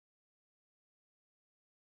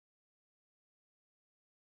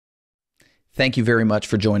Thank you very much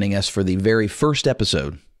for joining us for the very first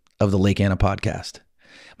episode of the Lake Anna podcast.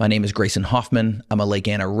 My name is Grayson Hoffman. I'm a Lake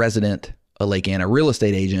Anna resident, a Lake Anna real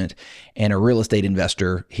estate agent, and a real estate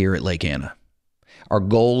investor here at Lake Anna. Our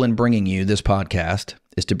goal in bringing you this podcast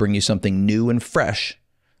is to bring you something new and fresh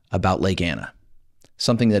about Lake Anna,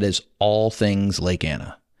 something that is all things Lake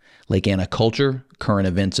Anna. Lake Anna culture, current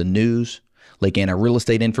events and news, Lake Anna real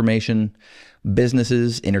estate information,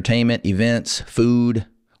 businesses, entertainment, events, food,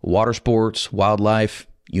 water sports, wildlife,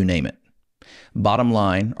 you name it. Bottom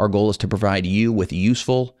line, our goal is to provide you with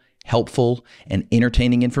useful, helpful, and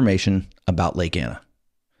entertaining information about Lake Anna.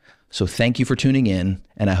 So thank you for tuning in,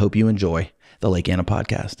 and I hope you enjoy the Lake Anna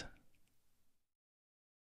podcast.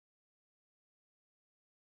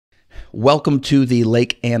 Welcome to the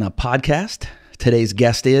Lake Anna podcast. Today's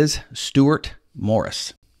guest is Stewart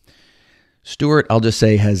Morris. Stewart, I'll just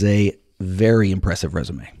say, has a very impressive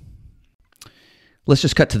resume. Let's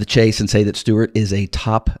just cut to the chase and say that Stewart is a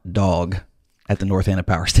top dog at the North Anna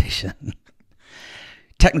Power Station.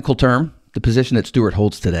 Technical term, the position that Stewart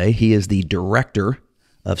holds today, he is the Director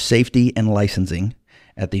of Safety and Licensing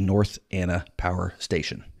at the North Anna Power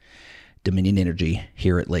Station, Dominion Energy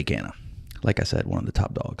here at Lake Anna. Like I said, one of the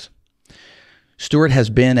top dogs. Stewart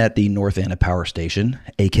has been at the North Anna Power Station,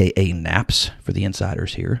 aka NAPS for the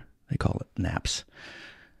insiders here. They call it NAPS,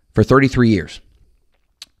 for 33 years.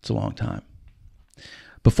 It's a long time.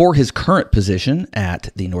 Before his current position at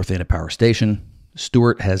the North Anna Power Station,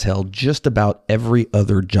 Stewart has held just about every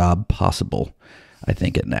other job possible, I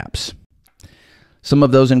think, at NAPS. Some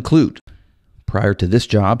of those include, prior to this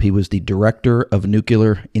job, he was the Director of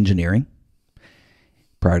Nuclear Engineering.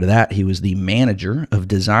 Prior to that, he was the Manager of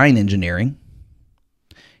Design Engineering.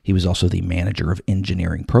 He was also the Manager of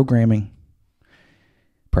Engineering Programming.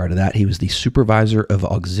 Prior to that, he was the Supervisor of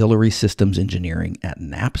Auxiliary Systems Engineering at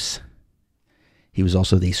NAPS. He was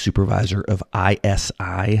also the Supervisor of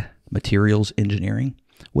ISI, Materials Engineering.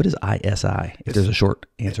 What is ISI, if there's a short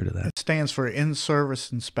answer to that? It stands for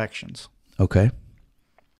In-Service Inspections. Okay.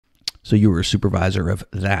 So you were a supervisor of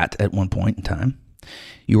that at one point in time.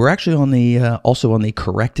 You were actually on the also on the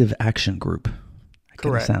Corrective Action Group. That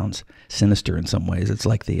Correct. Kind of sounds sinister in some ways. It's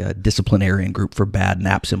like the disciplinarian group for bad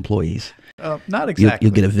NAPS employees. Not exactly.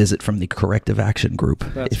 You'll get a visit from the Corrective Action Group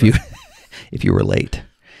if you were late.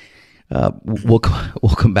 We'll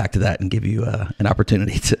come back to that and give you an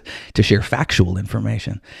opportunity to share factual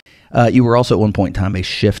information. You were also at one point in time a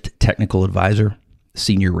shift technical advisor,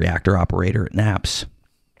 senior reactor operator at NAPS.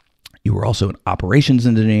 You were also an operations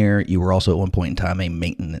engineer. You were also at one point in time a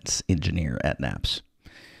maintenance engineer at NAPS.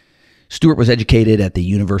 Stewart was educated at the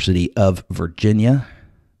University of Virginia,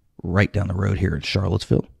 right down the road here in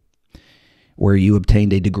Charlottesville, where you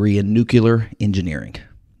obtained a degree in nuclear engineering.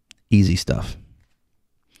 Easy stuff.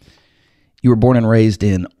 You were born and raised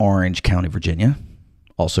in Orange County, Virginia,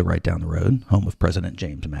 also right down the road, home of President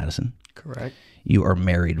James Madison. Correct. You are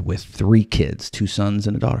married with 3 kids, 2 sons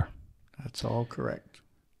and a daughter. That's all correct.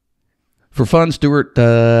 For fun, Stewart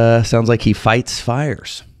sounds like he fights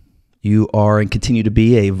fires. You are and continue to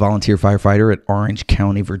be a volunteer firefighter at Orange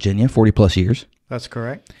County, Virginia, 40 plus years. That's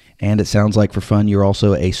correct. And it sounds like for fun, you're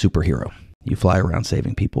also a superhero. You fly around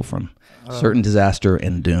saving people from certain disaster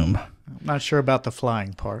and doom. I'm not sure about the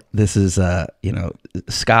flying part. This is,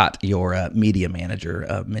 Scott, your media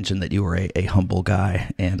manager, mentioned that you were a humble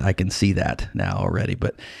guy, and I can see that now already.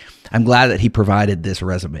 But I'm glad that he provided this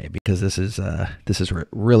resume because this is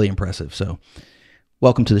really impressive. So,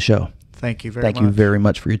 welcome to the show. Thank you very much. Thank you very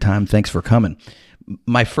much for your time. Thanks for coming.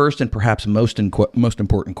 My first and perhaps most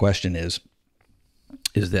important question is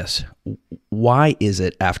this: why is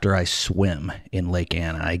it after I swim in Lake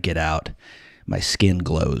Anna, I get out, my skin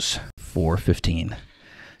glows for 15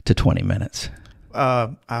 to 20 minutes?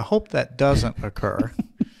 I hope that doesn't occur.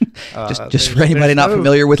 Just for anybody not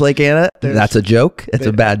familiar with Lake Anna, that's a joke. It's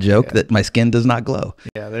a bad joke that my skin does not glow.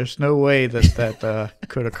 Yeah, there's no way that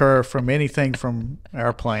could occur from anything from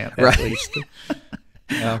our plant, at least.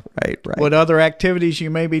 Right. What other activities you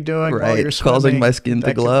may be doing while you're swimming, causing my skin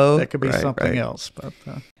to glow. That could be something else. But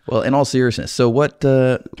well, in all seriousness, so what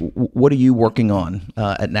are you working on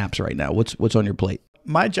at NAPS right now? What's on your plate?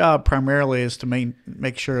 My job primarily is to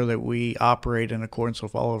make sure that we operate in accordance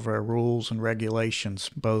with all of our rules and regulations,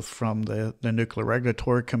 both from the Nuclear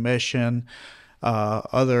Regulatory Commission,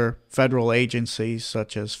 other federal agencies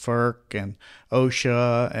such as FERC and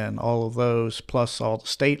OSHA and all of those, plus all the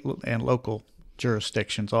state and local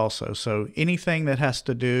jurisdictions also. So anything that has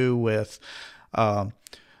to do with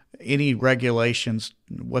any regulations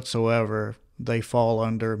whatsoever, they fall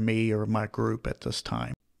under me or my group at this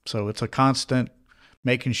time. So it's a constant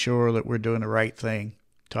making sure that we're doing the right thing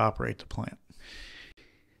to operate the plant.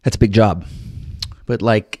 That's a big job. But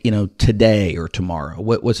like, today or tomorrow,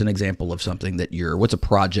 what's an example of something that what's a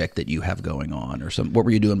project that you have going on, or what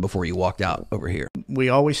were you doing before you walked out over here? We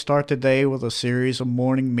always start the day with a series of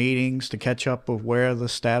morning meetings to catch up with where the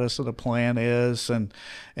status of the plant is and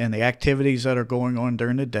the activities that are going on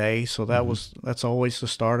during the day. So that's always the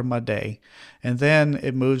start of my day. And then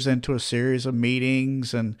it moves into a series of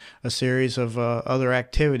meetings and a series of other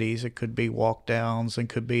activities. It could be walk downs and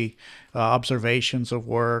could be observations of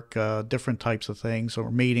work, different types of things,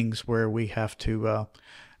 or meetings where we have to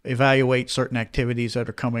evaluate certain activities that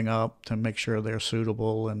are coming up to make sure they're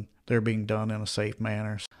suitable and they're being done in a safe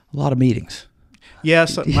manner. A lot of meetings.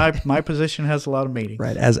 Yes, my position has a lot of meetings.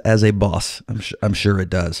 Right, as a boss, I'm sure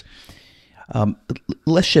it does.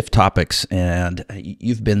 Let's shift topics, and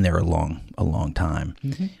you've been there a long time.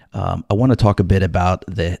 Mm-hmm. I want to talk a bit about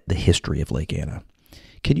the history of Lake Anna.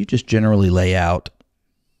 Can you just generally lay out?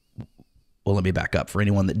 Well, let me back up. For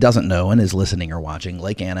anyone that doesn't know and is listening or watching,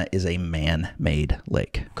 Lake Anna is a man-made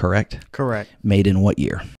lake, correct? Correct. Made in what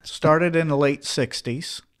year? Started in the late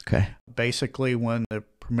 60s. Okay. Basically, when the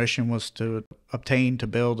permission was obtained to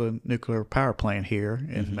build a nuclear power plant here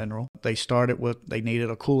in Mineral, they needed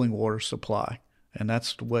a cooling water supply, and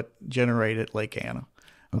that's what generated Lake Anna.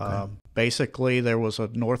 Okay. Basically, there was a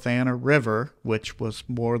North Anna River, which was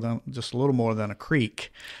just a little more than a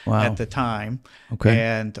creek at the time. Okay.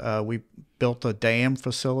 And we built a dam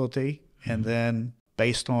facility, and then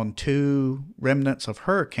based on 2 remnants of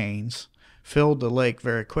hurricanes, filled the lake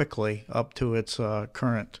very quickly up to its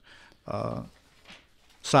current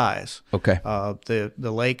size. Okay. The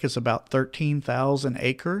lake is about 13,000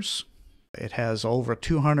 acres. It has over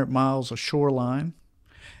 200 miles of shoreline.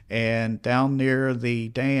 And down near the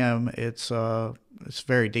dam, it's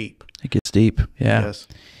very deep. It gets deep, yeah. Yes.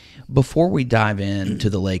 Before we dive into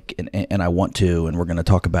the lake, and I want to, and we're going to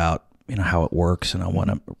talk about how it works, and I want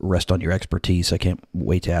to rest on your expertise. I can't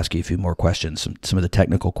wait to ask you a few more questions, some of the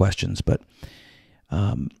technical questions. But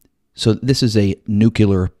so this is a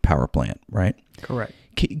nuclear power plant, right? Correct.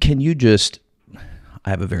 Can you just? I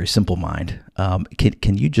have a very simple mind.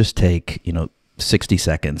 Can you just take 60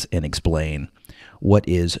 seconds and explain what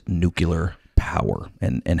is nuclear power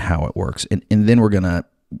and how it works, and then we're gonna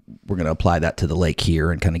apply that to the lake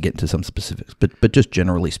here and kind of get into some specifics. But just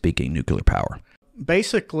generally speaking, nuclear power.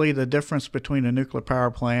 Basically, the difference between a nuclear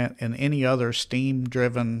power plant and any other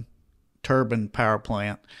steam-driven turbine power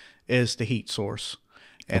plant is the heat source.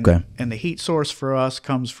 And, okay. And the heat source for us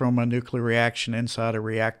comes from a nuclear reaction inside a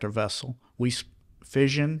reactor vessel. We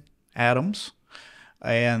fission atoms,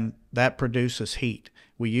 and that produces heat.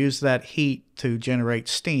 We use that heat to generate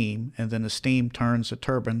steam, and then the steam turns the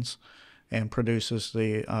turbines and produces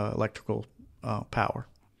the electrical power.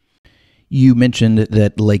 You mentioned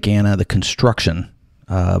that Lake Anna, the construction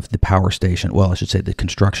of the power station, well, I should say the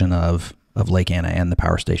construction of Lake Anna and the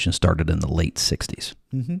power station started in the late 60s.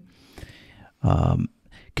 Mm-hmm.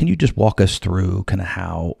 Can you just walk us through kind of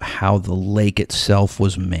how the lake itself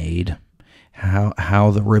was made,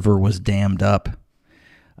 how the river was dammed up,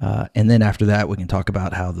 and then after that we can talk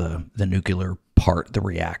about how the nuclear part, the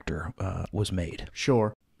reactor, was made?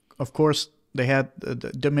 Sure. Of course, they had the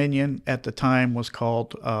Dominion at the time was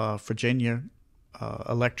called Virginia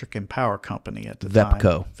Electric and Power Company at the time.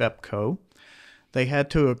 VEPCO. They had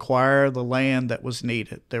to acquire the land that was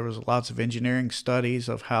needed. There was lots of engineering studies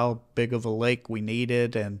of how big of a lake we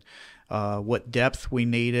needed and what depth we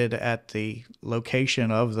needed at the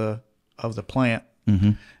location of the plant.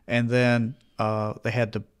 Mm-hmm. And then they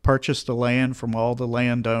had to purchase the land from all the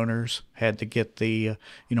landowners, had to get the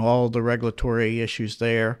all the regulatory issues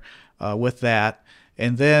there with that.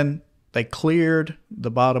 And then they cleared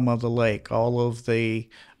the bottom of the lake, all of the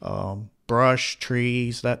brush,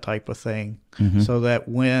 trees, that type of thing, so that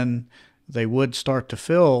when they would start to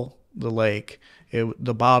fill the lake,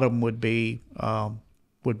 the bottom would be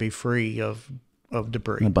free of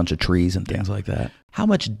debris. And a bunch of trees and things like that. How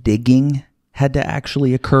much digging had to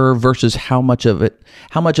actually occur versus how much of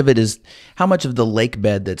the lake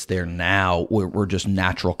bed that's there now were just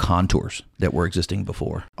natural contours that were existing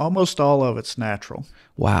before? Almost all of it's natural.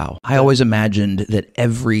 Wow. I always imagined that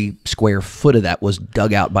every square foot of that was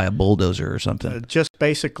dug out by a bulldozer or something. Just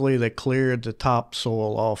basically they cleared the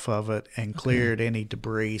topsoil off of it and cleared any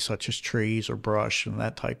debris such as trees or brush and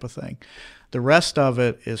that type of thing. The rest of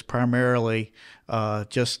it is primarily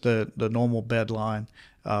just the normal bed line.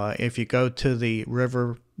 If you go to the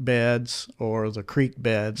river beds or the creek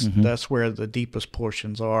beds, that's where the deepest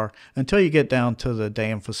portions are. Until you get down to the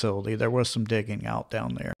dam facility, there was some digging out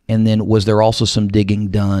down there. And then was there also some digging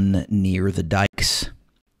done near the dikes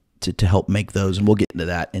to help make those? And we'll get into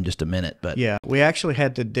that in just a minute. But yeah, we actually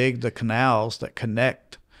had to dig the canals that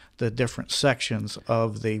connect the different sections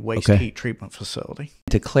of the waste Okay. heat treatment facility.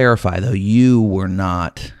 To clarify, though, you were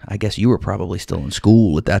not, I guess you were probably still in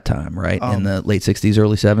school at that time, right? In the late 60s,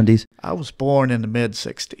 early 70s? I was born in the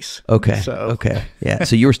mid-'60s. Okay. So Okay. Yeah.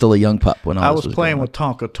 So you were still a young pup when all I this was playing going with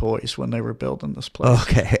Tonka toys when they were building this place. on.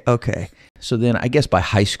 Okay. Okay. So then I guess by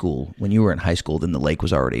high school, when you were in high school, then the lake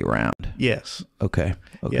was already around. Yes. Okay.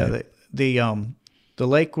 Okay. Yeah. The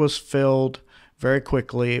lake was filled very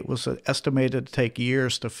quickly. It was estimated to take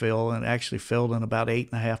years to fill, and actually filled in about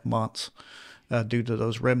 8.5 months due to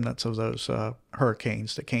those remnants of those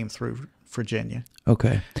hurricanes that came through Virginia.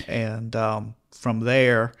 Okay. And from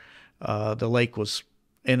there, the lake was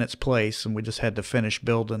in its place, and we just had to finish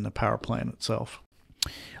building the power plant itself.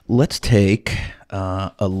 Let's take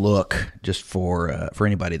a look just for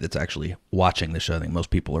anybody that's actually watching the show. I think most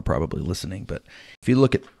people are probably listening, but if you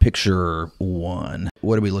look at picture 1,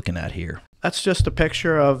 what are we looking at here? That's just a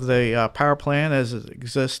picture of the power plant as it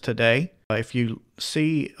exists today. If you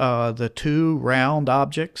see the two round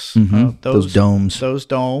objects, Those domes. Those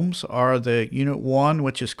domes are the Unit 1,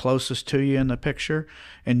 which is closest to you in the picture,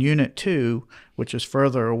 and Unit 2, which is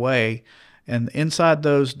further away. And inside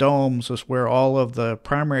those domes is where all of the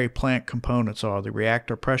primary plant components are: the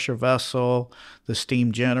reactor pressure vessel, the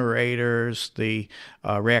steam generators, the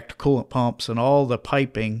reactor coolant pumps, and all the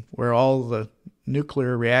piping where all the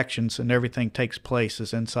nuclear reactions and everything takes place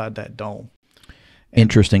is inside that dome.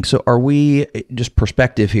 Interesting. So are we, just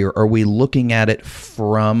perspective here, are we looking at it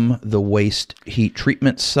from the waste heat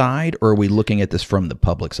treatment side, or are we looking at this from the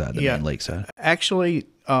public side, the main lake side? Actually,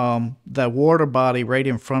 the water body right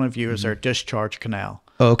in front of you is our discharge canal.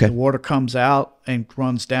 Oh, okay. The water comes out and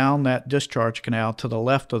runs down that discharge canal to the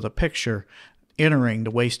left of the picture, entering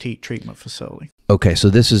the waste heat treatment facility. Okay, so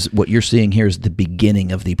this is what you're seeing here is the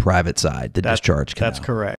beginning of the private side, the discharge canal. That's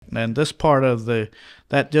correct. And this part of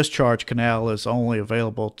that discharge canal is only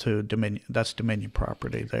available to Dominion. That's Dominion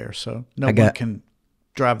property there, so no one can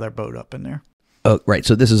drive their boat up in there. Oh, right.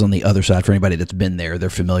 So this is on the other side. For anybody that's been there, they're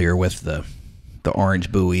familiar with the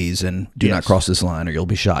orange buoys and do not cross this line or you'll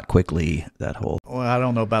be shot quickly, that whole... Well, I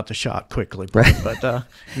don't know about the shot quickly, but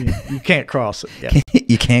you can't cross it. Yeah.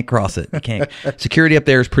 You can't cross it. You can't. Security up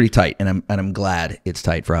there is pretty tight, and I'm glad it's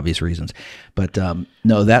tight for obvious reasons. But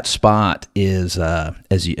no, that spot is,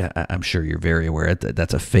 I'm sure you're very aware,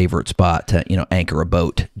 that's a favorite spot to anchor a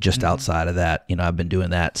boat just outside of that. I've been doing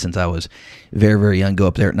that since I was very, very young. Go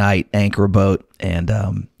up there at night, anchor a boat,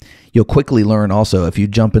 and you'll quickly learn also if you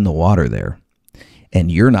jump in the water there and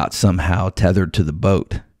you're not somehow tethered to the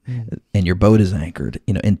boat and your boat is anchored,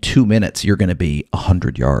 in 2 minutes, you're going to be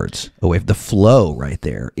 100 yards away. The flow right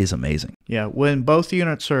there is amazing. Yeah. When both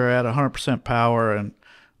units are at 100% power and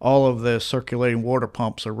all of the circulating water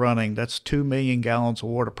pumps are running, that's 2 million gallons of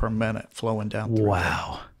water per minute flowing down through.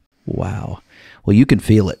 Wow. Wow. Well, you can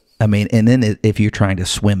feel it. I mean, and then if you're trying to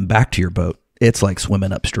swim back to your boat, it's like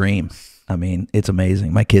swimming upstream. I mean, it's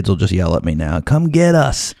amazing. My kids will just yell at me now, "Come get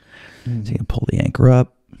us." So you can pull the anchor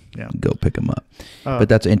up, go pick them up. But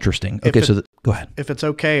that's interesting. Okay, so go ahead. If it's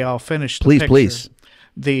okay, I'll finish the Please, picture. please.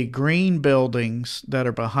 The green buildings that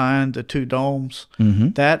are behind the two domes,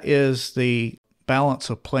 that is the balance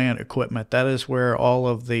of plant equipment. That is where all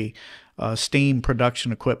of the steam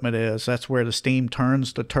production equipment is. That's where the steam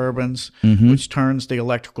turns the turbines, which turns the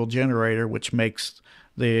electrical generator, which makes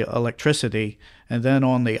the electricity. And then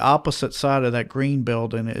on the opposite side of that green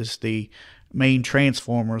building is the main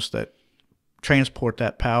transformers that transport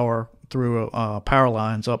that power through power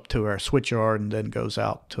lines up to our switchyard and then goes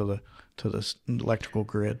out to the electrical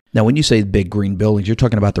grid. Now, when you say big green buildings, you're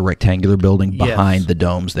talking about the rectangular building behind the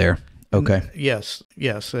domes there. Okay. Yes.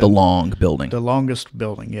 The long building. The longest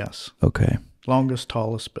building, yes. Okay. Longest,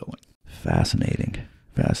 tallest building. Fascinating.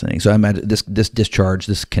 So I imagine this discharge,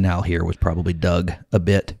 this canal here was probably dug a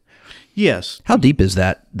bit. Yes. How deep is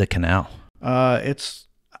the canal?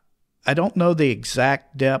 I don't know the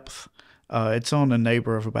exact depth. It's on a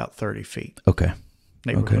neighbor of about 30 feet. Okay.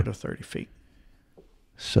 Neighborhood of 30 feet.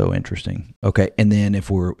 So interesting. Okay, and then if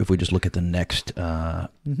we just look at the next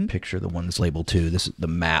picture, the one that's labeled 2, this is the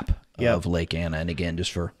map of Lake Anna. And again,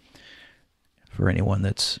 just for anyone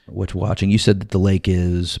that's watching, you said that the lake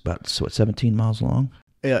is about 17 miles long?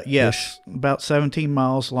 Yes, about 17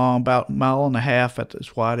 miles long, about a mile and a half at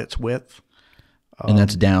its wide, its width. And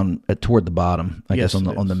that's down toward the bottom, I guess,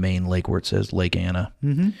 on the main lake where it says Lake Anna.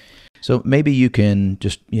 So maybe you can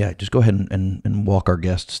just go ahead and walk our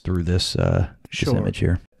guests through this image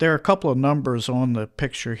here. There are a couple of numbers on the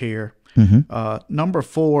picture here. Number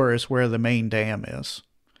 4 is where the main dam is.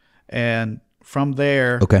 And from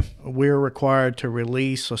there, Okay. we're required to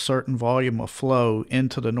release a certain volume of flow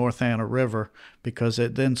into the North Anna River because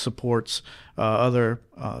it then supports other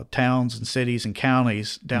towns and cities and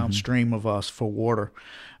counties downstream of us for water.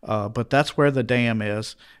 But that's where the dam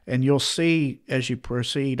is, and you'll see as you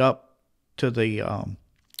proceed up to the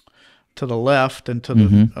left and to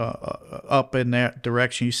the up in that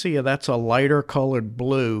direction, you see that's a lighter colored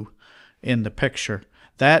blue in the picture.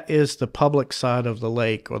 That is the public side of the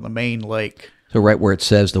lake or the main lake. So right where it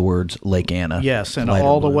says the words Lake Anna. Yes, and lighter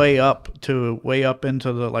all blue. the way up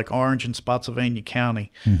into the like Orange and Spotsylvania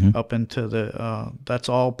County, up into the that's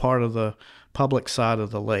all part of the public side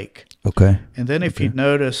of the lake. Okay. And then if you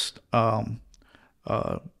noticed,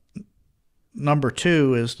 number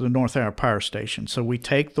 2 is the North Anna Power Station. So we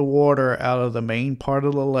take the water out of the main part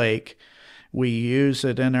of the lake, we use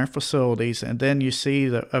it in our facilities, and then you see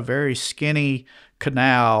a very skinny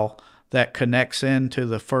canal that connects into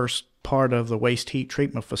the first part of the waste heat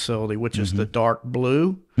treatment facility, which is the dark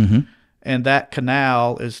blue. And that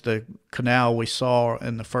canal is the canal we saw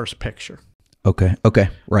in the first picture. Okay.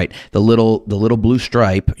 Right. The little blue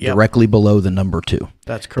stripe directly below the number 2.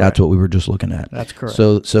 That's correct. That's what we were just looking at. That's correct.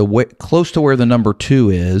 So close to where the number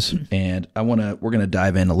 2 is, and we're gonna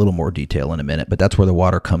dive in a little more detail in a minute, but that's where the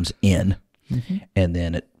water comes in, and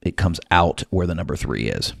then it comes out where the number 3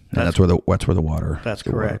 is, and that's where the water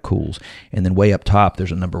water cools. And then way up top,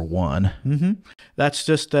 there's a number 1. That's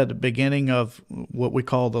just at the beginning of what we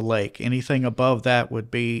call the lake. Anything above that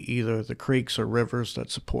would be either the creeks or rivers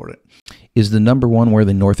that support it. Is the number 1 where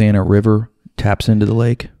the North Anna River taps into the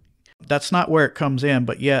lake? That's not where it comes in,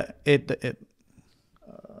 but yeah,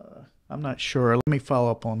 I'm not sure. Let me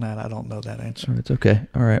follow up on that. I don't know that answer. It's okay.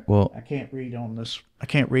 All right. Well, I can't read on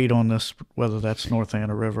this whether that's North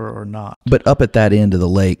Anna River or not. But up at that end of the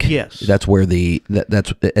lake, yes, that's where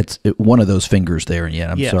it's one of those fingers there. And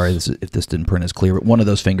I'm sorry if this didn't print as clear, but one of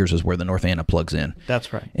those fingers is where the North Anna plugs in.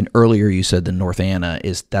 That's right. And earlier you said the North Anna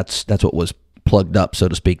that's what was plugged up, so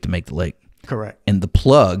to speak, to make the lake. Correct. And the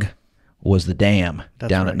plug was the dam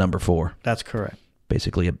down right. at number 4. That's correct.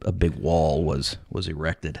 Basically, a big wall was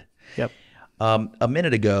erected. Yep. A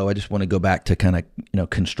minute ago, I just want to go back to kind of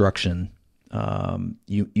construction.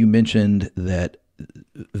 You mentioned that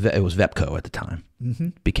it was VEPCO at the time.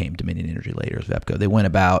 Became Dominion Energy later as VEPCO. They went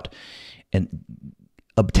about and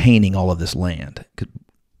obtaining all of this land.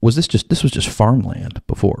 This was just farmland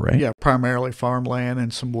before, right? Yeah, primarily farmland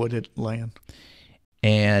and some wooded land.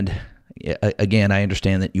 And again, I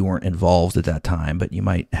understand that you weren't involved at that time, but you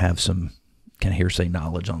might have some kind of hearsay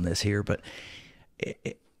knowledge on this here. But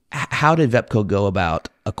how did VEPCO go about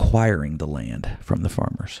acquiring the land from the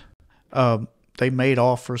farmers? They made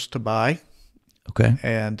offers to buy. Okay.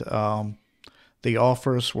 And the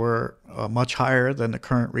offers were much higher than the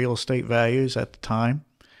current real estate values at the time.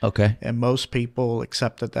 Okay. And most people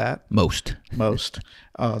accepted that. Most.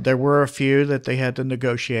 There were a few that they had to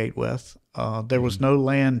negotiate with. There was no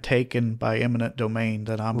land taken by eminent domain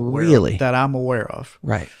that I'm aware of.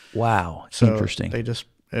 Right. Wow. So interesting. They just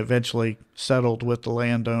eventually settled with the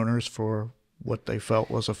landowners for what they felt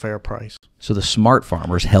was a fair price. So the smart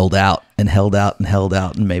farmers held out and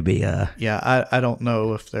maybe I don't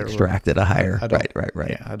know if they extracted a higher.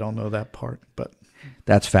 Right. Yeah, I don't know that part, but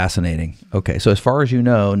that's fascinating. Okay, so as far as you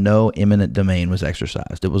know, no eminent domain was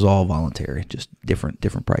exercised. It was all voluntary, just different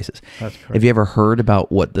prices. That's correct. Have you ever heard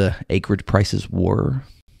about what the acreage prices were?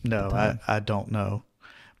 No, I don't know,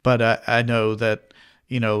 but I know that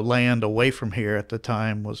land away from here at the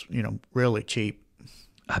time was really cheap.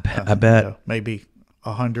 I bet maybe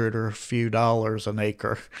 $100 or a few dollars an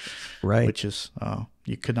acre, right? Which is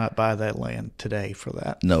you could not buy that land today for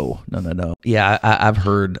that. No. Yeah, I've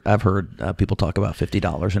heard people talk about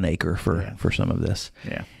 $50 an acre for some of this.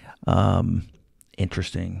 Yeah.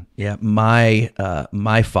 Interesting. Yeah,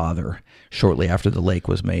 my father, shortly after the lake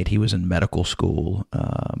was made, he was in medical school.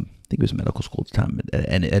 I think he was in medical school at the time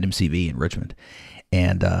at MCV in Richmond,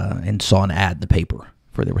 and saw an ad in the paper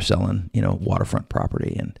for they were selling waterfront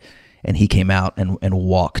property, and he came out and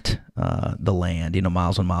walked the land,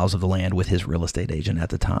 miles and miles of the land with his real estate agent at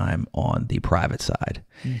the time on the private side,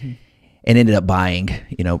 and ended up buying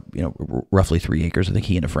roughly 3 acres. I think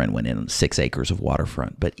he and a friend went in on 6 acres of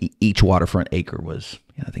waterfront, but each waterfront acre was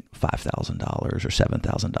I think $5,000 or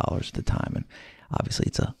 $7,000 at the time, and obviously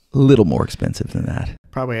it's a little more expensive than that.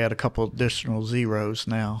 Probably had a couple additional zeros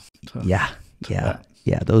now.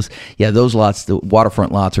 Yeah, those lots, the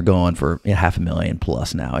waterfront lots are going for $500,000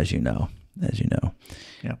 plus now, as you know.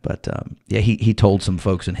 Yeah. But he told some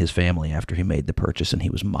folks in his family after he made the purchase, and he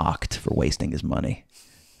was mocked for wasting his money.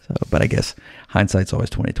 So, but I guess hindsight's always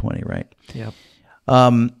 20/20, right? Yeah.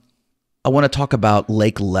 I want to talk about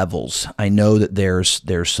lake levels. I know that there's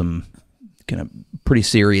some kind of pretty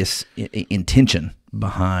serious intention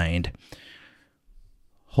behind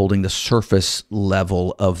holding the surface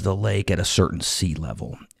level of the lake at a certain sea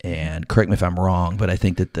level. And correct me if I'm wrong, but I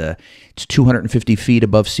think that it's 250 feet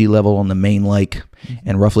above sea level on the main lake,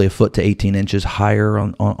 and roughly a foot to 18 inches higher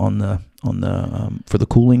on the for the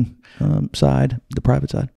cooling side, the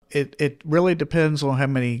private side. It really depends on how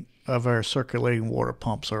many of our circulating water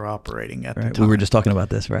pumps are operating at the time. We were just talking about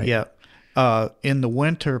this, right? Yeah. In the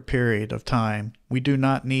winter period of time, we do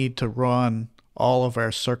not need to run all of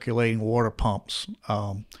our circulating water pumps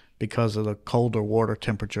because of the colder water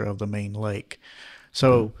temperature of the main lake.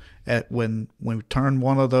 So when we turn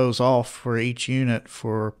one of those off for each unit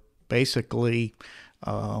for basically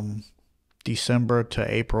December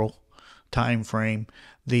to April time frame,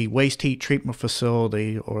 the waste heat treatment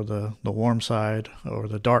facility, or the warm side, or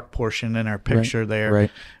the dark portion in our picture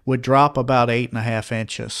would drop about 8.5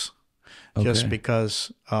 inches, just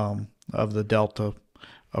because of the delta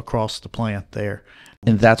across the plant there.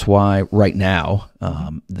 And that's why right now,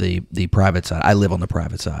 the private side, I live on the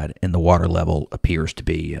private side, and the water level appears to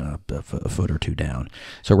be a foot or two down.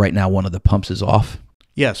 So right now, one of the pumps is off?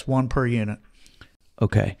 Yes, one per unit.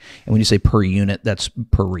 Okay. And when you say per unit, that's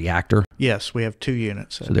per reactor? Yes, we have 2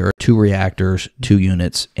 units. So there are 2 reactors, 2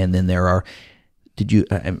 units, and then there are,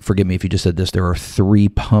 forgive me if you just said this, there are 3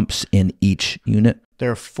 pumps in each unit? There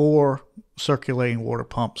are 4 circulating water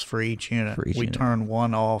pumps for each unit. We turn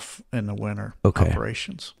one off in the winter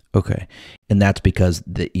operations. Okay. And that's because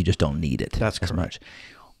you just don't need it as correct. Much.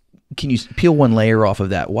 Can you peel one layer off of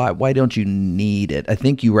that? Why don't you need it? I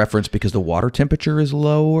think you referenced because the water temperature is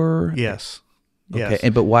lower? Yes. Okay,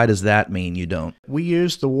 yes. But why does that mean you don't? We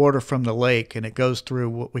use the water from the lake, and it goes through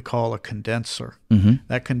what we call a condenser.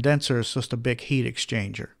 That condenser is just a big heat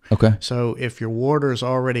exchanger. Okay. So if your water is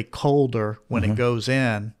already colder when it goes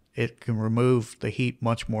in, it can remove the heat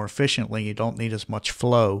much more efficiently. You don't need as much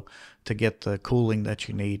flow to get the cooling that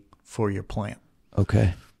you need for your plant.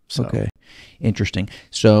 Okay. Okay. Interesting.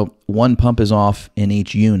 So one pump is off in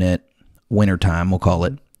each unit, wintertime, we'll call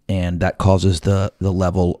it. And that causes the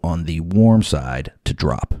level on the warm side to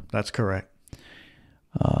drop. That's correct.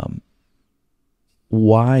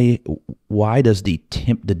 Why does the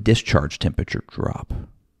discharge temperature drop,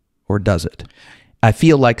 or does it? I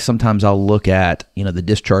feel like sometimes I'll look at the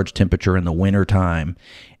discharge temperature in the wintertime,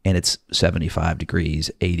 and it's 75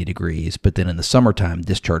 degrees, 80 degrees, but then in the summertime,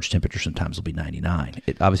 discharge temperature sometimes will be 99.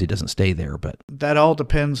 It obviously doesn't stay there, but that all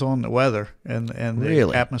depends on the weather and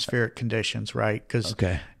the atmospheric conditions, right? Because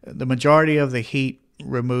the majority of the heat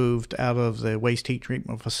removed out of the waste heat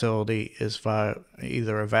treatment facility is via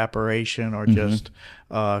either evaporation or just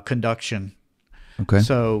conduction. Okay.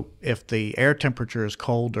 So if the air temperature is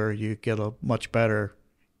colder, you get a much better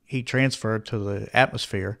heat transfer to the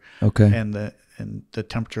atmosphere. Okay. And the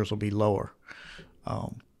temperatures will be lower.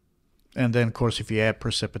 And then, of course, if you add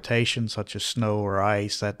precipitation, such as snow or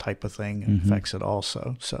ice, that type of thing affects it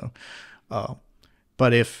also. So,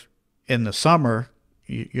 but if in the summer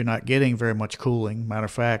you're not getting very much cooling, matter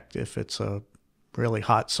of fact, if it's a really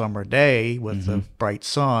hot summer day with the bright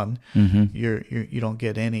sun, you don't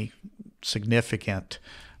get any significant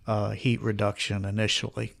heat reduction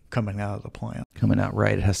initially coming out of the plant. Coming out,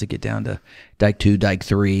 right. It has to get down to Dike 2, Dike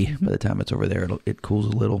 3. By the time it's over there, it cools a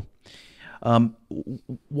little.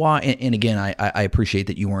 Why? And again, I appreciate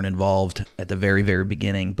that you weren't involved at the very, very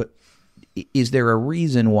beginning, but is there a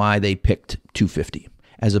reason why they picked 250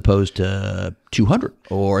 as opposed to 200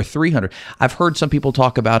 or 300? I've heard some people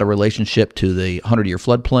talk about a relationship to the 100-year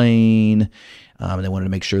floodplain, and they wanted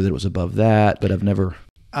to make sure that it was above that, but I've never...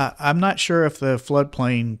 I'm not sure if the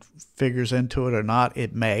floodplain figures into it or not.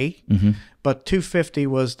 It may, but 250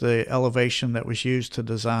 was the elevation that was used to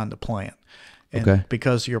design the plant. And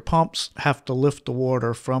because your pumps have to lift the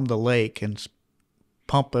water from the lake and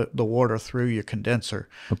pump the water through your condenser.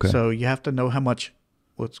 So you have to know how much,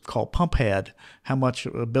 what's called pump head, how much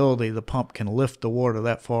ability the pump can lift the water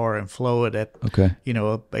that far and flow it at,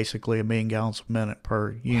 basically 1 million gallons a minute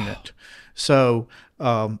per unit. So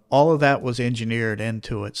all of that was engineered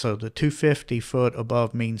into it. So the 250 foot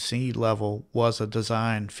above mean sea level was a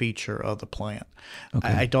design feature of the plant.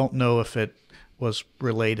 I don't know if it was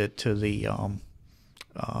related to the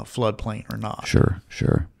floodplain or not.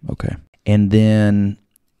 Sure. Okay. And then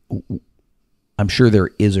I'm sure there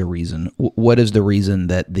is a reason. What is the reason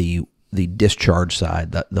that the discharge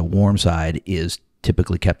side, the warm side, is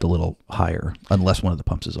typically kept a little higher, unless one of the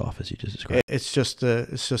pumps is off, as you just described? It's just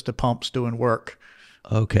the pumps doing work.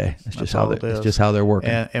 Okay, it's just how all it it's is. just how they're working.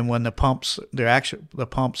 And when the pumps, the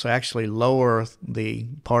pumps actually lower the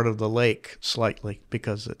part of the lake slightly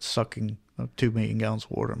because it's sucking 2 million gallons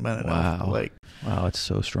of water a minute out of the lake. Wow, it's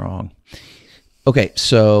so strong. Okay,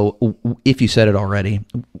 so if you said it already,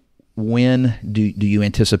 when do you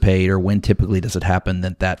anticipate, or when typically does it happen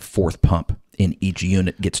that fourth pump in each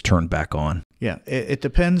unit gets turned back on? Yeah, it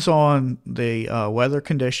depends on the weather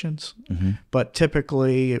conditions, but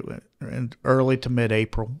typically in early to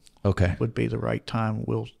mid-April would be the right time.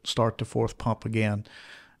 We'll start the fourth pump again.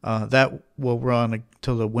 That will run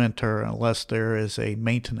until the winter unless there is a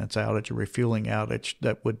maintenance outage, a refueling outage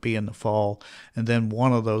that would be in the fall, and then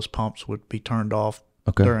one of those pumps would be turned off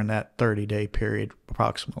during that 30-day period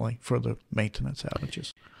approximately for the maintenance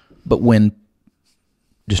outages. But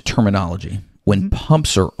just terminology, when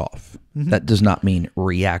pumps are off, that does not mean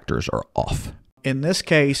reactors are off. In this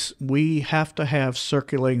case, we have to have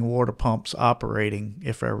circulating water pumps operating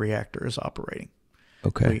if our reactor is operating.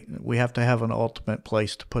 Okay. We have to have an ultimate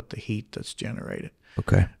place to put the heat that's generated.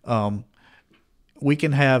 Okay. We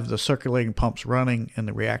can have the circulating pumps running and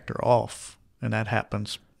the reactor off, and that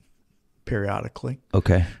happens periodically.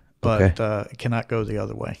 Okay. But it cannot go the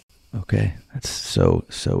other way. Okay. That's so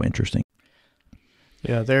interesting.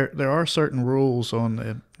 Yeah, there are certain rules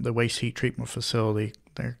on the waste heat treatment facility.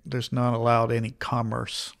 There's not allowed any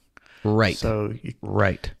commerce. Right. So you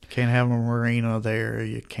can't have a marina there.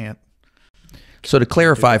 You can't. So to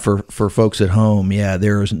clarify for folks at home,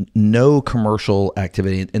 there is no commercial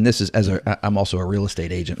activity, and this is I'm also a real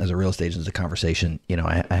estate agent. As a real estate agent, is a conversation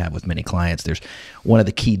I have with many clients. There's one of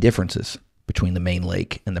the key differences between the main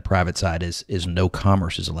lake and the private side is no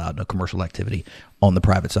commerce is allowed, no commercial activity on the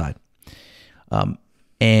private side.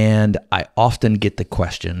 And I often get the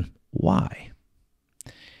question, why?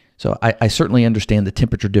 So I certainly understand the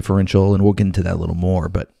temperature differential, and we'll get into that a little more,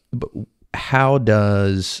 but how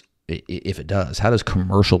does, if it does, how does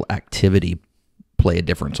commercial activity play a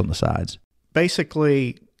difference on the sides?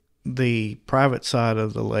 Basically, the private side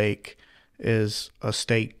of the lake is a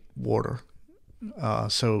state water,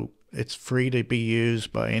 so it's free to be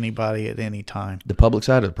used by anybody at any time. The public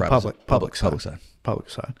side or the private side? Public side.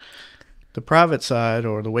 Public side. The private side,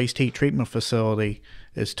 or the waste heat treatment facility,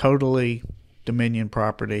 is totally Dominion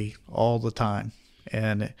property all the time.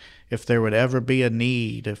 And if there would ever be a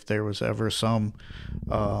need, if there was ever some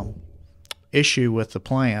issue with the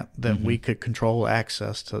plant, then we could control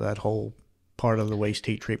access to that whole part of the waste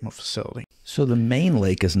heat treatment facility. So the main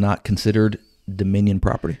lake is not considered Dominion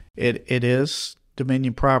property? It is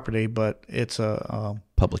Dominion property, but it's a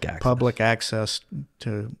public access. Public access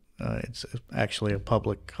to it's actually a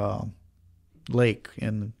public lake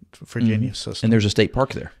in the Virginia system. And there's a state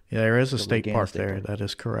park there. Yeah, there is a state park there. That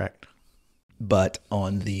is correct. But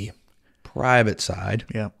on the private side,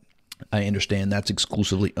 I understand that's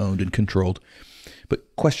exclusively owned and controlled.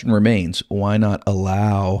 But question remains, why not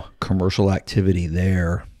allow commercial activity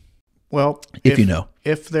there? Well,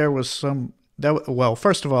 if there was some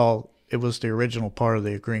first of all, it was the original part of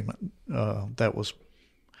the agreement. That was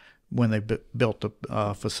when they built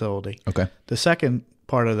the facility. Okay. The second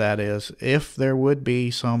part of that is if there would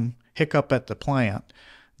be some hiccup at the plant,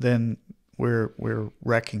 then we're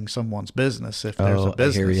wrecking someone's business if there's a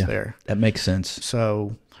business there. That makes sense.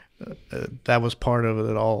 So that was part of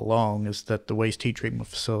it all along, is that the waste heat treatment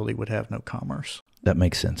facility would have no commerce. That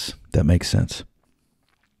makes sense.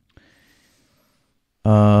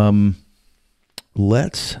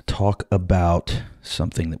 Let's talk about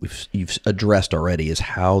something that you've addressed already, is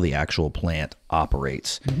how the actual plant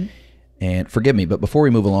operates. And forgive me, but before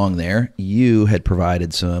we move along there, you had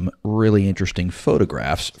provided some really interesting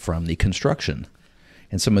photographs from the construction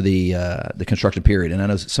and some of the construction period. And I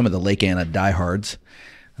know some of the Lake Anna diehards,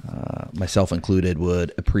 myself included,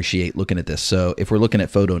 would appreciate looking at this. So if we're looking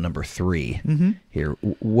at photo number 3 here,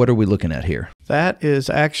 what are we looking at here? That is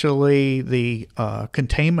actually the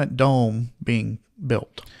containment dome being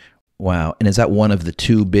built. Wow. And is that one of the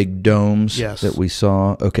 2 big domes that we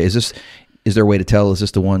saw? Okay. Is there a way to tell? Is this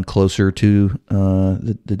the one closer to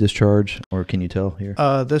the discharge, or can you tell here?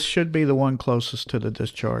 This should be the one closest to the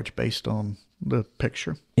discharge based on the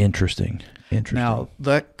picture. Interesting. Now,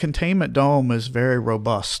 that containment dome is very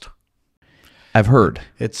robust. I've heard.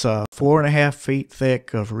 It's 4.5 feet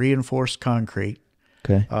thick of reinforced concrete.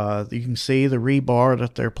 Okay. You can see the rebar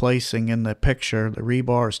that they're placing in the picture. The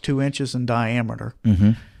rebar is 2 inches in diameter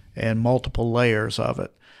and multiple layers of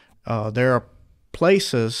it. There are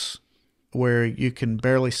places where you can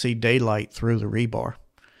barely see daylight through the rebar.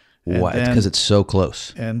 Why? Because it's so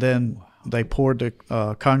close. And then they poured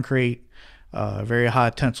the concrete, very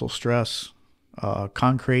high tensile stress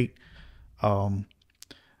concrete.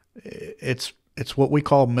 It's it's what we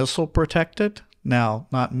call missile protected. Now,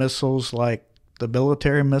 not missiles like the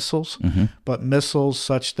military missiles, but missiles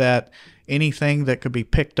such that anything that could be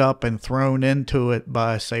picked up and thrown into it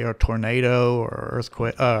by, say, a tornado or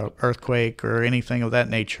earthquake or anything of that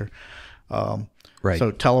nature. Right.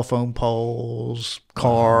 So telephone poles,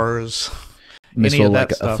 cars, Missile any of that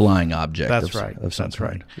like stuff. a flying object. That's right. Of some That's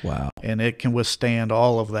kind. right. Wow. And it can withstand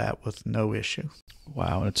all of that with no issue.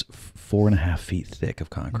 Wow. And it's 4.5 feet thick of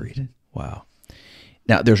concrete. Wow.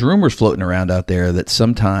 Now, there's rumors floating around out there that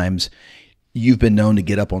sometimes you've been known to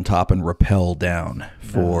get up on top and rappel down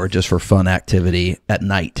just for fun activity at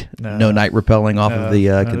night. No night rappelling off of the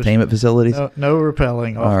containment facilities? No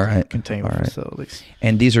rappelling off the containment facilities.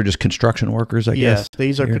 And these are just construction workers, I guess? Yes,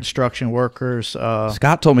 these are construction workers.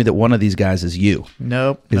 Scott told me that one of these guys is you.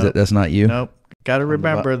 Nope. That's not you? Nope. Got to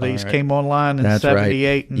remember, these came online in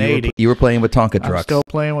 78 and 80. You were playing with Tonka trucks. I'm still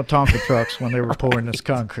playing with Tonka trucks when they were pouring this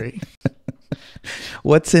concrete.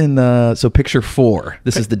 What's in so picture 4?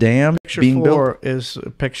 This is the dam being built? Picture 4 is a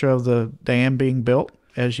picture of the dam being built,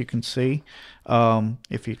 as you can see.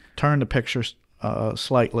 If you turn the picture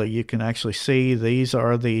slightly, you can actually see these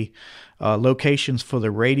are the locations for the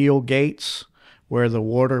radial gates where the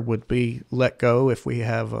water would be let go if we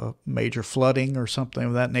have a major flooding or something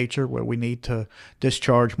of that nature, where we need to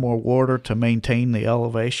discharge more water to maintain the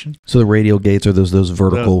elevation. So the radial gates are those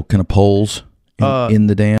vertical kind of poles in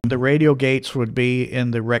the dam? The radial gates would be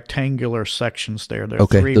in the rectangular sections there. There are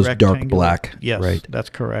okay, three those rectangular, dark black. Yes, right. That's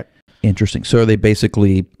correct. Interesting. So are they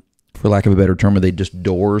basically, for lack of a better term, are they just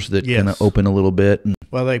doors that kind of open a little bit? And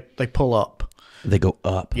well, they pull up. They go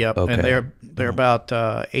up. Yep, okay. And they're about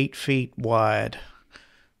 8 feet wide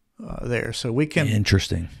there. So we can.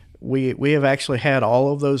 Interesting. We have actually had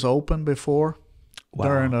all of those open before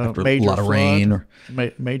during a After major a lot of flood, rain.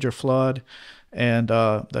 Major flood, and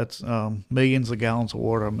that's millions of gallons of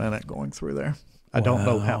water a minute going through there. I don't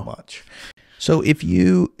know how much. So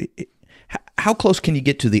how close can you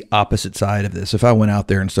get to the opposite side of this? If I went out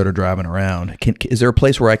there and started driving around, is there a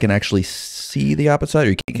place where I can actually see the opposite side,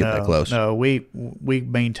 or you can't get that close? No, we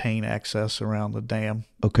maintain access around the dam.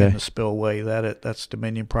 Okay. And the spillway. That's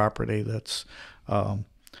Dominion property. That's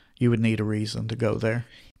you would need a reason to go there.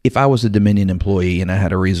 If I was a Dominion employee and I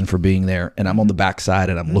had a reason for being there, and I'm on the back side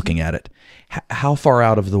and I'm looking at it, how far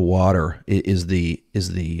out of the water is the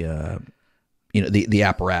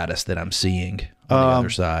apparatus that I'm seeing on the other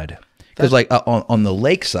side? Because like on the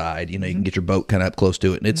lake side, you can get your boat kind of up close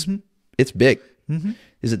to it, and it's big.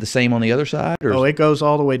 Is it the same on the other side? Or it goes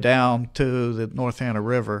all the way down to the North Anna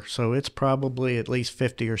River, so it's probably at least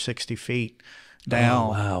 50 or 60 feet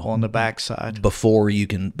down on the backside before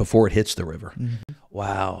it hits the river.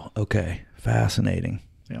 Wow. Okay. Fascinating.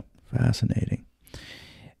 Yep. Fascinating.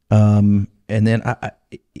 And then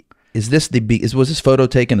was this photo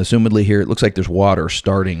taken assumedly here? It looks like there's water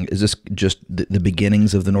starting. Is this just the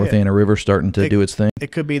beginnings of the North Anna River starting to do its thing?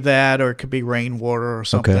 It could be that, or it could be rainwater or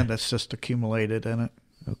something that's just accumulated in it.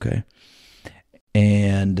 Okay.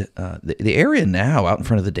 And the area now out in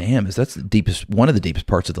front of the dam that's one of the deepest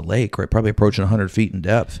parts of the lake, right? Probably approaching 100 feet in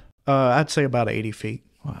depth. I'd say about 80 feet.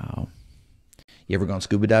 Wow. You ever gone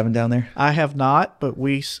scuba diving down there? I have not, but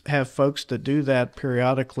we have folks that do that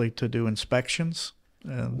periodically to do inspections.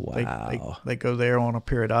 Wow. They go there on a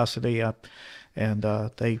periodicity, and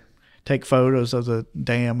they take photos of the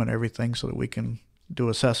dam and everything so that we can do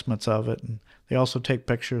assessments of it. And they also take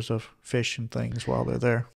pictures of fish and things while they're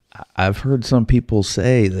there. I've heard some people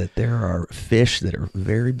say that there are fish that are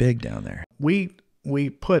very big down there. We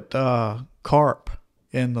put carp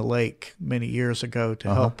in the lake many years ago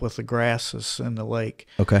to help with the grasses in the lake.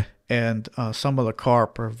 Okay. And some of the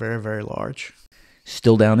carp are very, very large.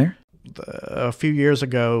 Still down there? A few years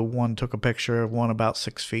ago, one took a picture of one about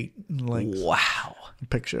 6 feet in length. Wow.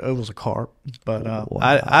 It was a carp, but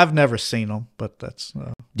I've never seen them. But that's.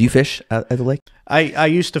 Do you fish at the lake? I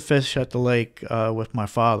used to fish at the lake with my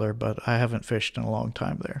father, but I haven't fished in a long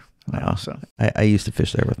time there. Now, so I used to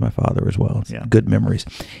fish there with my father as well. Yeah. Good memories.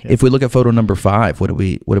 Yeah. If we look at photo number 5, what are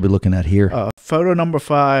we looking at here? Photo number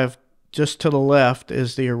 5, just to the left,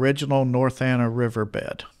 is the original North Anna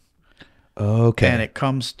riverbed. Okay. And it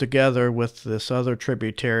comes together with this other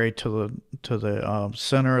tributary to the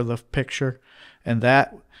center of the picture, and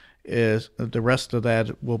that is the rest of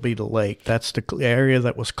that will be the lake. That's the area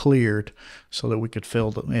that was cleared so that we could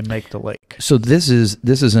fill and make the lake. So this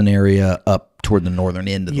is an area up toward the northern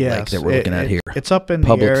end of the lake that we're looking at here. It's up in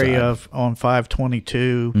Public the area side. on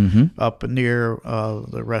 522, up near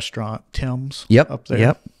the restaurant Tim's. Up there.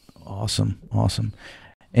 Yep. Awesome.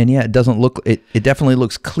 And yeah, it doesn't look. It definitely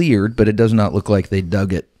looks cleared, but it does not look like they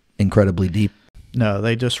dug it incredibly deep. No,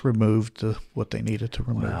 they just removed what they needed to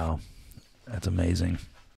remove. Wow. That's amazing.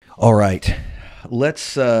 All right,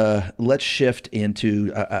 let's shift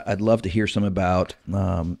into. I'd love to hear some about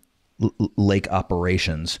lake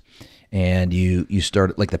operations, and you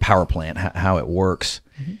started like the power plant, how it works,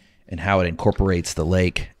 and how it incorporates the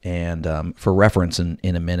lake. And for reference, in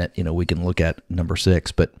a minute, we can look at number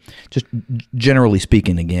 6. But just generally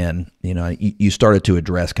speaking, again, you started to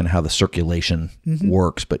address kind of how the circulation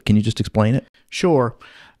works. But can you just explain it? Sure.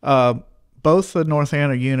 Both the North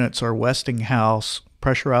Anna units are Westinghouse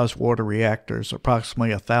pressurized water reactors, approximately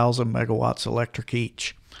 1,000 megawatts electric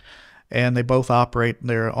each, and they both operate.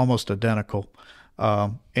 They're almost identical.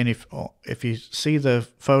 And if you see the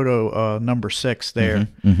photo number 6 there,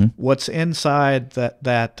 what's inside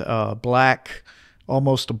that black,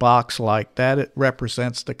 almost a box like that, it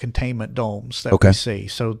represents the containment domes that we see.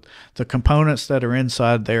 So the components that are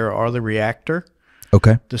inside there are the reactor,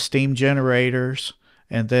 the steam generators,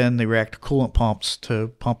 and then the reactor coolant pumps to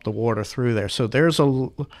pump the water through there. So there's a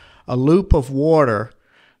loop of water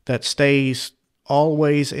that stays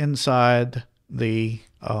always inside the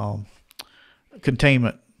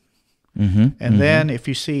containment. And then if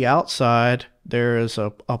you see outside, there is a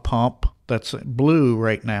pump that's blue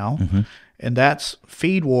right now, and that's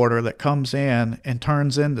feed water that comes in and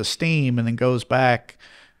turns into steam and then goes back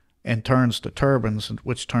and turns the turbines,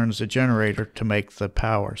 which turns the generator to make the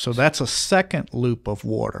power. So that's a second loop of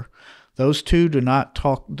water. Those two do not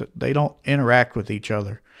talk, they don't interact with each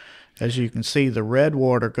other. As you can see, the red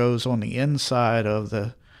water goes on the inside of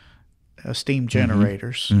the steam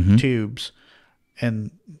generators, tubes,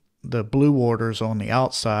 and the blue water is on the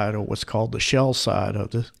outside, or what's called the shell side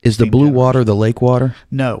of the Is the blue water the lake water?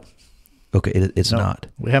 No. Okay, it's not.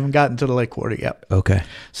 We haven't gotten to the lake water yet. Okay.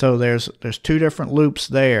 So there's two different loops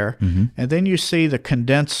there, and then you see the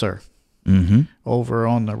condenser over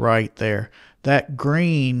on the right there. That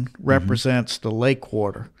green represents the lake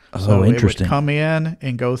water. So interesting. It would come in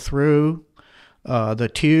and go through the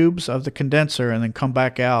tubes of the condenser and then come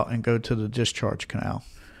back out and go to the discharge canal.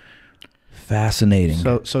 Fascinating.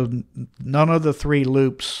 So none of the 3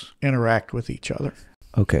 loops interact with each other.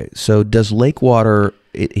 Okay, so does lake water,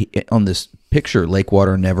 on this picture, lake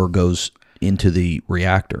water never goes into the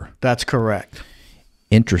reactor? That's correct.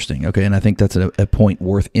 Interesting. Okay, and I think that's a point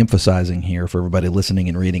worth emphasizing here for everybody listening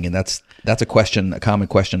and reading. And that's a question, a common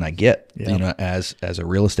question I get, as a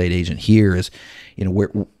real estate agent here is,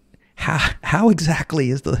 how exactly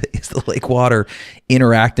is the lake water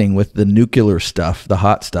interacting with the nuclear stuff, the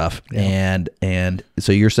hot stuff, and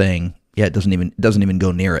so you're saying. Yeah, it doesn't even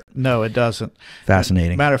go near it. No, it doesn't.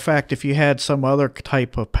 Fascinating. Matter of fact, if you had some other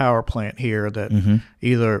type of power plant here that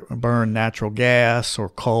either burned natural gas or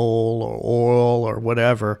coal or oil or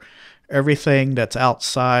whatever, everything that's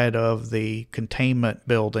outside of the containment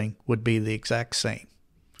building would be the exact same.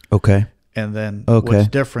 Okay. And then what's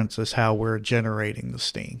different is how we're generating the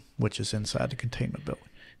steam, which is inside the containment building.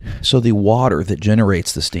 So the water that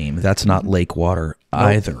generates the steam, that's not lake water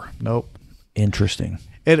either. Nope. Interesting.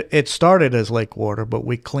 It started as lake water, but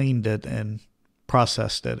we cleaned it and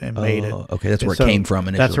processed it and made it. Okay, that's where it came from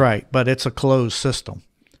initially. That's right, but it's a closed system.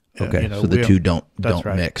 Okay, so the two don't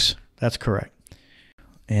mix. That's correct.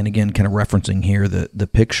 And again, kind of referencing here the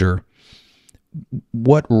picture,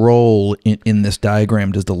 what role in this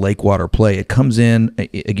diagram does the lake water play? It comes in,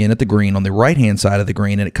 again, at the green, on the right-hand side of the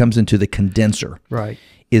green, and it comes into the condenser. Right.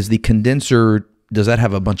 Is the condenser... Does that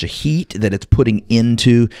have a bunch of heat that it's putting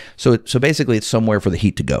into? So basically, it's somewhere for the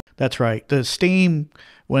heat to go. That's right. The steam,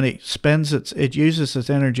 when it spins, it uses its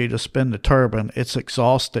energy to spin the turbine. It's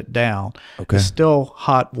exhausted down. Okay. It's still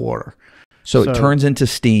hot water. So it turns into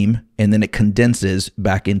steam, and then it condenses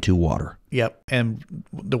back into water. Yep. And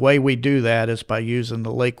the way we do that is by using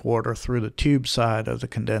the lake water through the tube side of the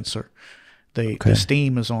condenser. The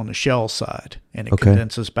steam is on the shell side, and it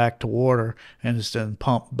condenses back to water and is then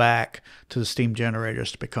pumped back to the steam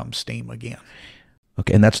generators to become steam again.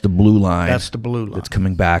 Okay, and that's the blue line. That's the blue line. That's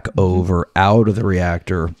coming back over out of the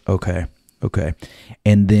reactor. Okay.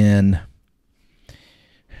 And then...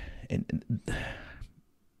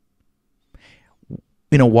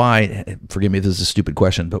 why, forgive me if this is a stupid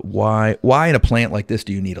question, but why in a plant like this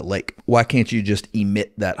do you need a lake? Why can't you just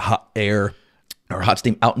emit that hot air or hot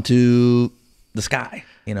steam out into the sky,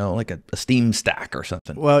 like a steam stack or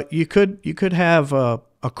something? Well, you could have a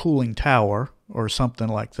cooling tower or something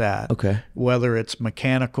like that. Okay. Whether it's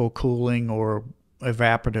mechanical cooling or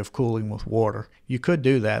evaporative cooling with water. You could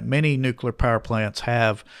do that. Many nuclear power plants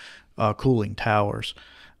have cooling towers,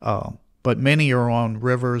 but many are on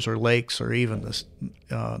rivers or lakes or even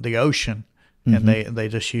the ocean, and they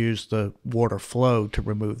just use the water flow to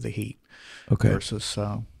remove the heat. Okay. Versus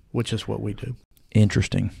which is what we do.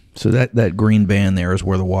 Interesting. So that green band there is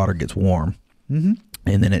where the water gets warm, and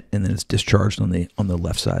then it's discharged on the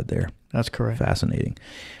left side there. That's correct. Fascinating.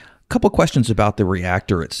 A couple questions about the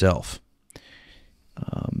reactor itself.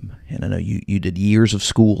 And I know you did years of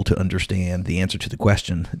school to understand the answer to the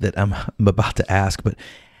question that I'm about to ask, but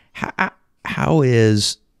how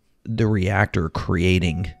is the reactor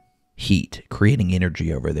creating heat, creating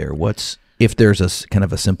energy over there? If there's a kind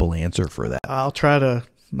of a simple answer for that? I'll try to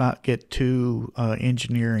not get too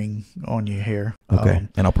engineering on you here. Okay.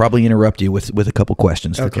 And I'll probably interrupt you with a couple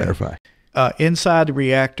questions to clarify. Inside the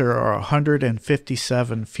reactor are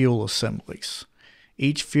 157 fuel assemblies.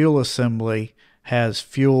 Each fuel assembly has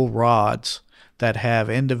fuel rods that have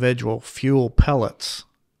individual fuel pellets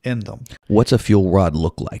in them. What's a fuel rod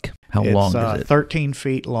look like? How long is it? 13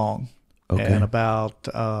 feet long, okay, and about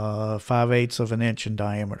 5/8 of an inch in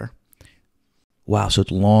diameter. Wow, so it's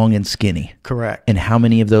long and skinny. Correct. And how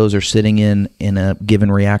many of those are sitting in a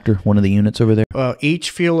given reactor, one of the units over there? Each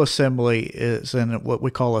fuel assembly is in what we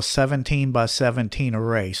call a 17 by 17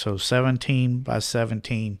 array. So 17 by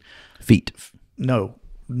 17 feet. No,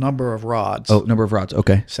 number of rods. Oh, number of rods.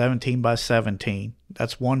 Okay. 17 by 17.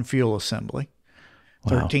 That's one fuel assembly.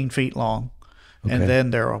 Wow. 13 feet long. Okay. And then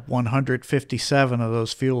there are 157 of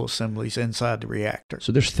those fuel assemblies inside the reactor.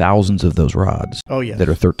 So there's thousands of those rods. Oh, yes. That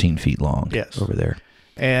are 13 feet long. Yes. Over there.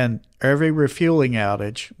 And every refueling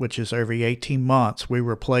outage, which is every 18 months, we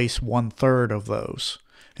replace 1/3 of those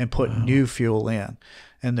and put new fuel in.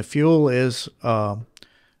 And the fuel is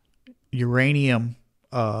uranium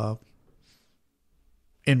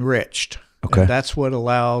enriched. Okay. And that's what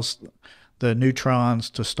allows the neutrons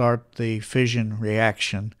to start the fission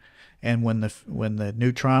reaction. And when the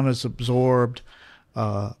neutron is absorbed,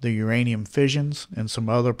 the uranium fissions and some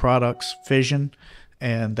other products fission,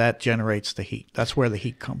 and that generates the heat. That's where the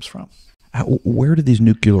heat comes from. Where do these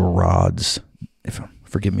nuclear rods,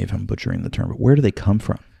 forgive me if I'm butchering the term, but where do they come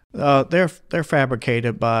from? They're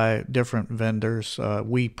fabricated by different vendors.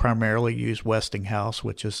 We primarily use Westinghouse,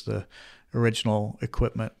 which is the original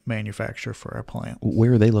equipment manufacturer for our plant.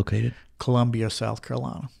 Where are they located? Columbia, South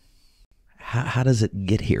Carolina. How does it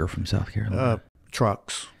get here from South Carolina?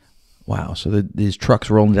 Trucks. Wow. So these trucks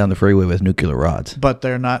rolling down the freeway with nuclear rods. But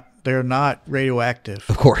they're not radioactive.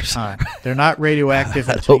 Of course. They're not radioactive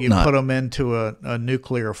until you not. put them into a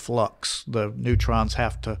nuclear flux. The neutrons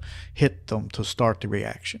have to hit them to start the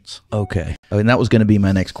reactions. Okay. And that was going to be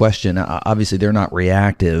my next question. Obviously, they're not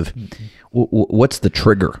reactive. Mm-hmm. What's the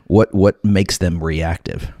trigger? What makes them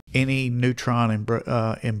reactive? Any neutron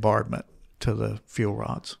bombardment to the fuel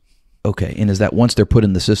rods. Okay. And is that once they're put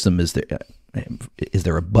in the system, is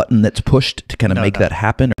there a button that's pushed to kind of make that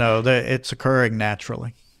happen? No, it's occurring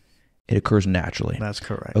naturally. It occurs naturally. That's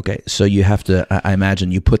correct. Okay, so you have to, I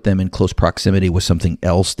imagine, you put them in close proximity with something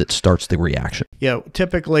else that starts the reaction. Yeah,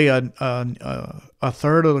 typically a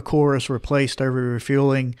third of the core is replaced every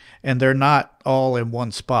refueling, and they're not all in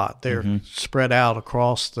one spot. They're spread out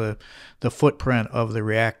across the footprint of the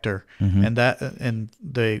reactor, and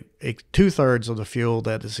the 2/3 of the fuel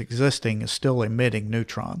that is existing is still emitting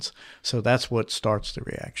neutrons. So that's what starts the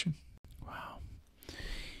reaction. Wow,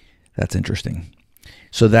 that's interesting.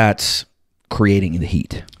 So that's creating the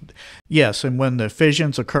heat. Yes, and when the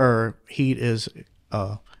fissions occur, heat is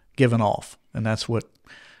given off, and that's what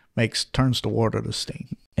turns the water to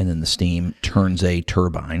steam. And then the steam turns a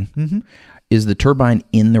turbine. Mm-hmm. Is the turbine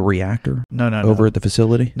in the reactor? No. Over at the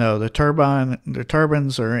facility? No, the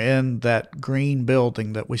turbines are in that green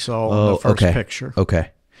building that we saw in the first picture. Okay.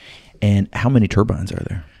 And how many turbines are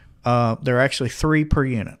there? There are actually 3 per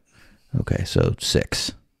unit. Okay, so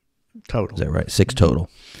 6. Total. Is that right? 6 total.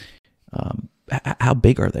 How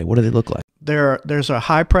big are they? What do they look like? There's a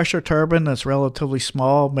high pressure turbine that's relatively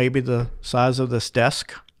small, maybe the size of this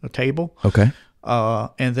desk, a table. Okay.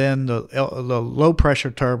 And then the low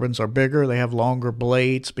pressure turbines are bigger. They have longer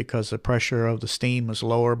blades because the pressure of the steam is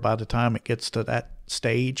lower by the time it gets to that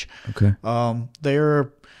stage. Okay.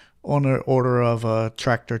 They're on the order of a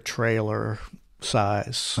tractor trailer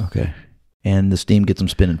size. Okay. And the steam gets them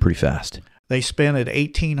spinning pretty fast. They spin at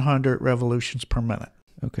 1,800 revolutions per minute.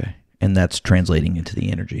 Okay. And that's translating into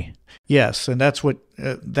the energy. Yes, and that's what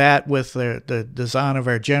that with the design of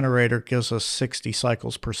our generator gives us 60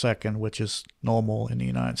 cycles per second, which is normal in the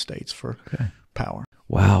United States for power.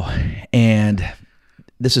 Wow. And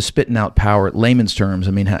this is spitting out power. Layman's terms,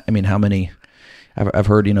 I mean, how many? I've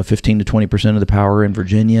heard 15 to 20% of the power in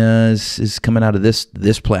Virginia is coming out of this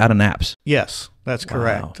out of NAPS. Yes, that's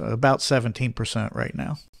correct. About 17% right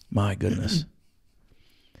now. My goodness.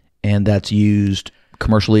 And that's used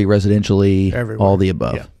commercially, residentially, everywhere. all the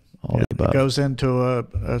above. Yeah. All the above. It goes into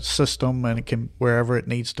a system, and it can, wherever it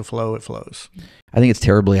needs to flow, it flows. I think it's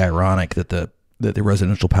terribly ironic that the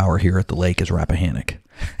residential power here at the lake is Rappahannock.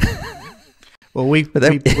 Well, we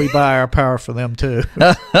buy our power for them too.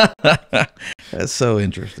 That's so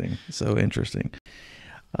interesting. So interesting.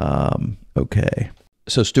 Okay.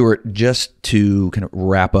 So, Stewart, just to kind of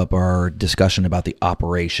wrap up our discussion about the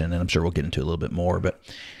operation, and I'm sure we'll get into it a little bit more, but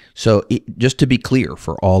so just to be clear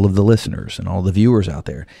for all of the listeners and all the viewers out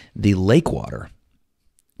there, the lake water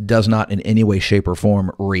does not in any way, shape, or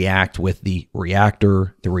form react with the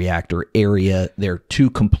reactor area. They're two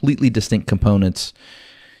completely distinct components.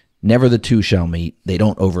 Never the two shall meet. They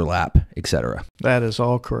don't overlap, etc. That is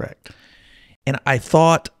all correct. And I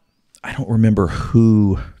thought, I don't remember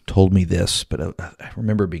who told me this, but I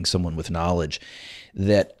remember being someone with knowledge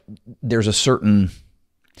that there's a certain,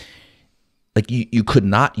 like you could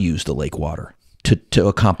not use the lake water to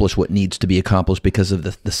accomplish what needs to be accomplished because of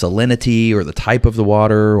the salinity or the type of the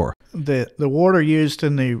water, or the water used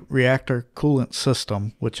in the reactor coolant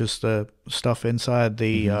system, which is the stuff inside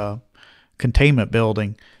the containment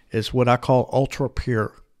building, is what I call ultra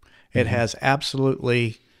pure. It has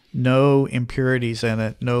absolutely no impurities in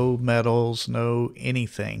it, no metals, no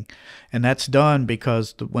anything. And that's done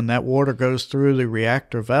because when that water goes through the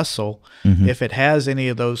reactor vessel, if it has any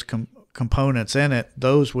of those components in it,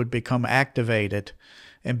 those would become activated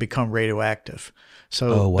and become radioactive.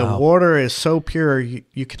 So the water is so pure,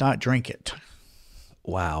 you cannot drink it.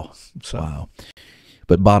 Wow. Wow.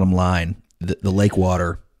 But bottom line, the lake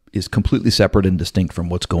water is completely separate and distinct from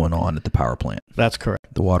what's going on at the power plant. That's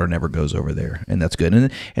correct. The water never goes over there, and that's good.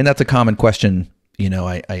 And that's a common question,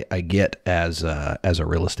 I get as a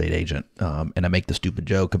real estate agent, and I make the stupid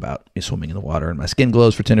joke about swimming in the water and my skin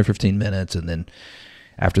glows for 10 or 15 minutes, and then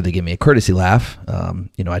after they give me a courtesy laugh,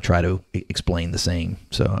 I try to explain the same.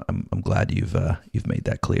 So I'm glad you've made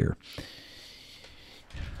that clear.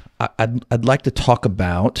 I'd like to talk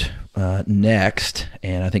about next,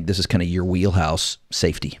 and I think this is kind of your wheelhouse,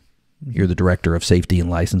 safety. You're the director of safety and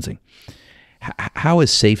licensing. How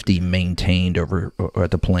is safety maintained over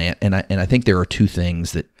at the plant? And I think there are two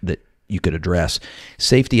things that you could address: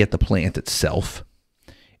 safety at the plant itself,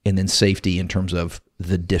 and then safety in terms of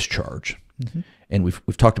the discharge. And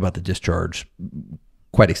we've talked about the discharge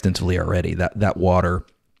quite extensively already. That water,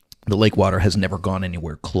 the lake water, has never gone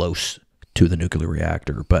anywhere close to the nuclear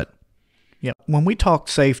reactor. But yeah, when we talk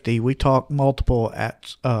safety, we talk multiple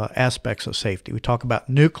aspects of safety. We talk about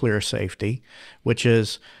nuclear safety, which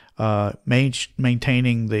is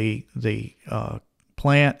maintaining the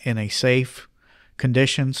plant in a safe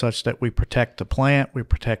condition such that we protect the plant, we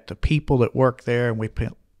protect the people that work there, and we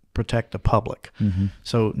protect the public.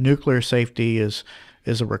 So nuclear safety is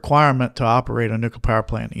a requirement to operate a nuclear power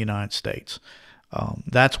plant in the United States.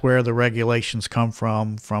 That's where the regulations come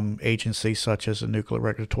from agencies such as the Nuclear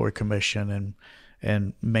Regulatory Commission,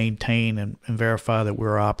 and maintain and verify that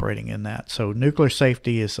we're operating in that. So nuclear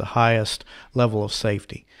safety is the highest level of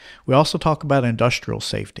safety. We also talk about industrial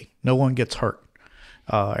safety. No one gets hurt.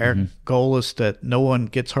 Our goal is that no one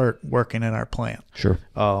gets hurt working in our plant. Sure.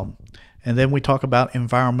 And then we talk about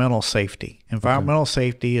environmental safety. Environmental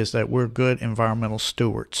safety is that we're good environmental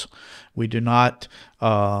stewards. We do not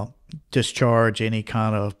discharge any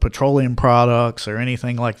kind of petroleum products or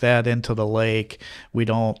anything like that into the lake. We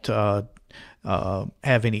don't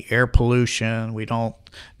have any air pollution. We don't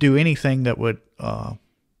do anything that would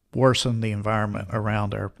worsen the environment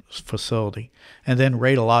around our facility. And then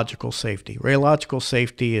radiological safety. Radiological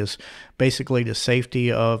safety is basically the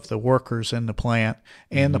safety of the workers in the plant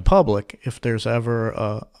and the public if there's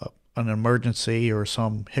ever an emergency or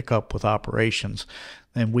some hiccup with operations.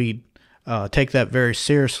 And we take that very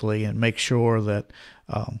seriously and make sure that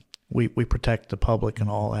we protect the public in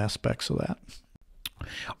all aspects of that.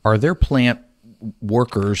 Are there plant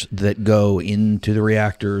workers that go into the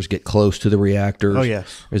reactors, get close to the reactors? Oh,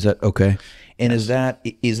 yes. Is that okay? And is that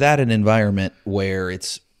an environment where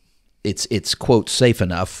it's quote safe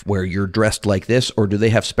enough where you're dressed like this, or do they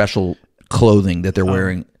have special clothing that they're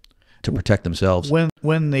wearing to protect themselves?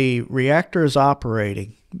 When the reactor is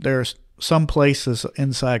operating, there's some places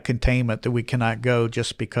inside containment that we cannot go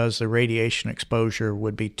just because the radiation exposure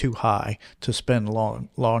would be too high to spend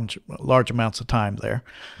large amounts of time there.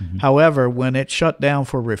 However, when it's shut down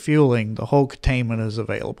for refueling, the whole containment is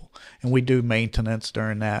available, and we do maintenance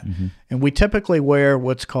during that. And we typically wear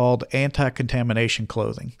what's called anti-contamination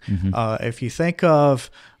clothing. If you think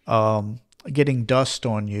of getting dust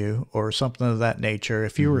on you or something of that nature,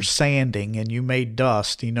 if you were sanding and you made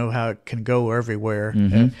dust, you know how it can go everywhere.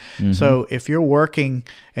 So if you're working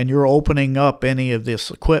and you're opening up any of this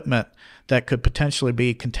equipment that could potentially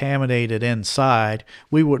be contaminated inside,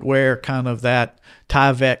 we would wear kind of that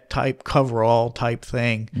Tyvek type coverall type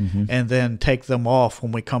thing, and then take them off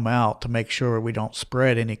when we come out to make sure we don't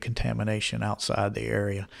spread any contamination outside the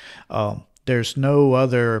area. There's no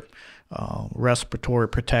other respiratory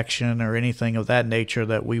protection or anything of that nature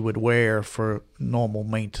that we would wear for normal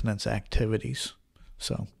maintenance activities.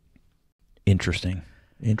 So interesting.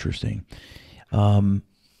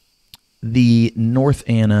 The North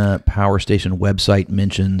Anna Power Station website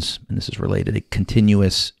mentions, and this is related, a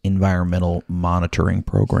continuous environmental monitoring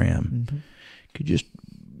program. Could you just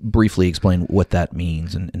briefly explain what that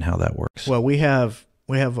means and how that works? Well, we have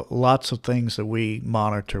lots of things that we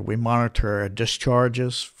monitor. We monitor our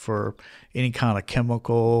discharges for any kind of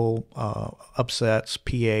chemical upsets,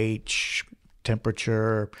 pH,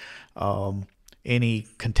 temperature, any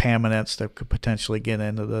contaminants that could potentially get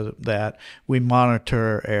into that. We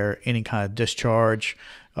monitor any kind of discharge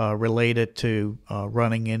related to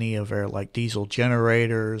running any of our like diesel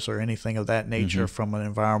generators or anything of that nature from an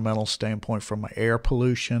environmental standpoint, from air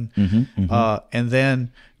pollution. And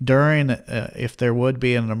then during, if there would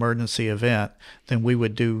be an emergency event, then we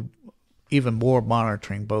would do even more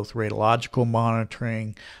monitoring, both radiological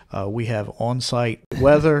monitoring. We have on-site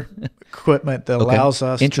weather equipment that allows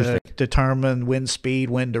us to determine wind speed,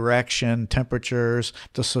 wind direction, temperatures,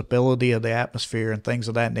 the stability of the atmosphere, and things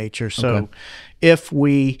of that nature. So if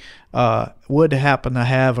we would happen to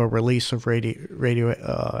have a release of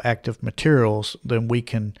radioactive materials, then we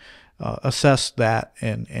can assess that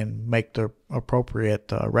and make the appropriate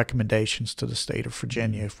recommendations to the state of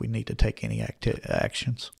Virginia if we need to take any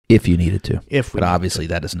actions. If you needed to. But obviously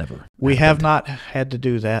that has never We happened. have not had to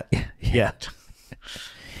do that yet.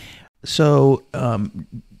 So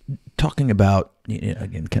talking about,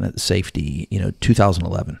 again, kind of safety,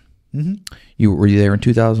 2011. Were you there in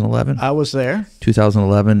 2011? I was there.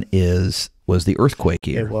 2011 was the earthquake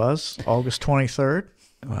year. It was August 23rd.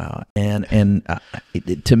 Wow. And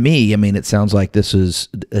to me, I mean, it sounds like this is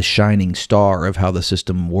a shining star of how the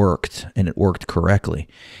system worked, and it worked correctly.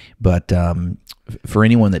 But for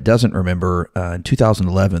anyone that doesn't remember, in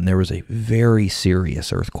 2011, there was a very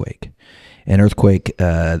serious earthquake. An earthquake,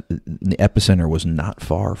 the epicenter was not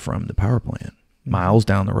far from the power plant, miles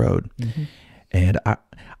down the road. And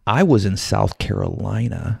I was in South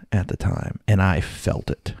Carolina at the time, and I felt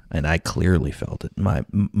it, and I clearly felt it.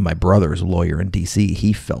 My brother's a lawyer in D.C.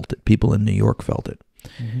 He felt it. People in New York felt it.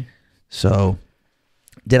 So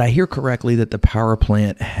did I hear correctly that the power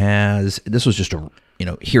plant has, this was just a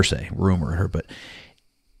hearsay, rumor, but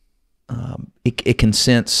it can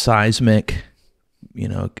sense seismic,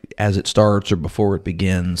 as it starts or before it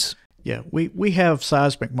begins? Yeah, we have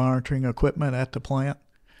seismic monitoring equipment at the plant.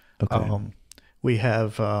 Okay. We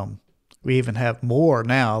even have more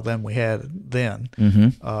now than we had then.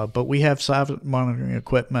 But we have seismic monitoring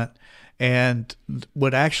equipment, and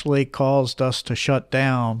what actually caused us to shut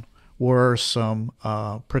down were some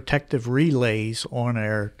protective relays on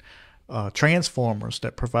our transformers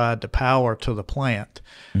that provide the power to the plant.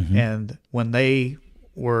 And when they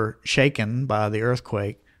were shaken by the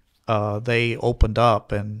earthquake, they opened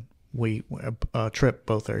up, and we tripped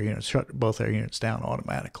both our units, shut both our units down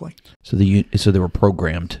automatically. So they were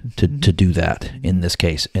programmed to do that in this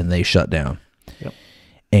case, and they shut down. Yep.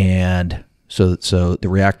 And so the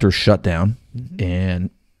reactor shut down. And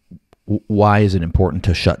why is it important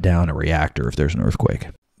to shut down a reactor if there's an earthquake?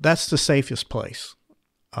 That's the safest place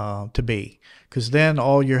to be, because then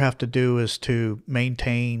all you have to do is to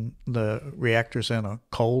maintain the reactors in a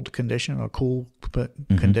cold condition or cool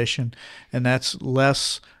condition, and that's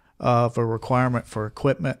less of a requirement for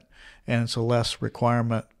equipment, and it's a less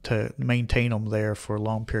requirement to maintain them there for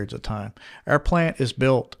long periods of time. Our plant is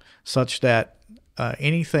built such that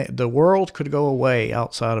the world could go away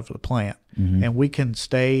outside of the plant, and we can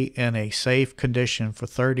stay in a safe condition for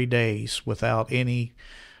 30 days without any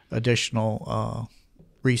additional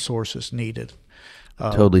resources needed.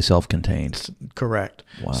 Totally self-contained. Correct.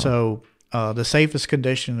 Wow. So the safest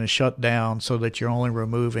condition is shut down so that you're only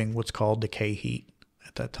removing what's called decay heat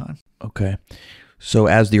at that time. Okay. So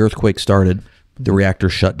as the earthquake started, the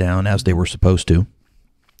reactors shut down as they were supposed to.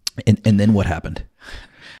 And then what happened?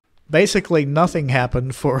 Basically, nothing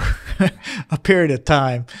happened for a period of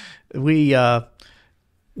time. We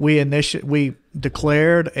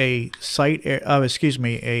declared an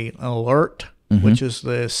alert, which is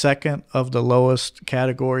the second of the lowest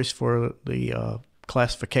categories for the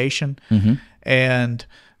classification. And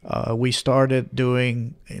we started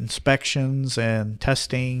doing inspections and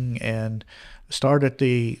testing and started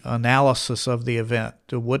the analysis of the event.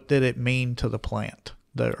 What did it mean to the plant,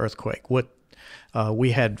 the earthquake?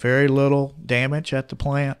 We had very little damage at the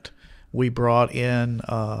plant. We brought in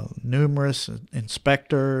numerous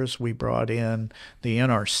inspectors. We brought in the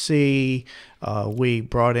NRC. We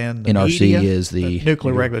brought in the NRC media, is the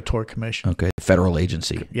Nuclear Regulatory Commission. Okay, federal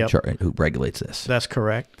agency who regulates this. That's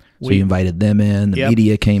correct. So you invited them in. The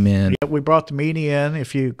media came in. Yep, we brought the media in.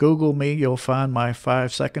 If you Google me, you'll find my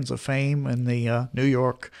 5 seconds of fame in the New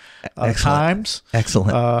York Times.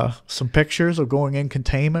 Excellent. Some pictures of going in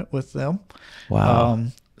containment with them.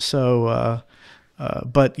 Wow.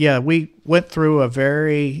 But yeah, we went through a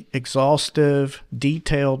very exhaustive,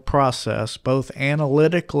 detailed process, both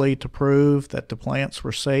analytically to prove that the plants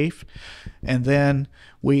were safe, and then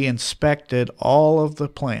we inspected all of the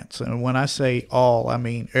plants. And when I say all, I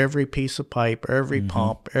mean every piece of pipe, every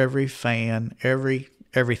pump, every fan,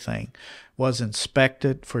 everything was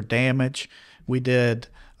inspected for damage. We did.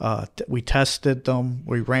 We tested them,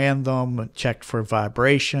 we ran them, checked for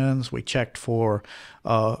vibrations, we checked for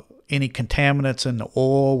any contaminants in the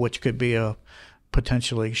oil, which could be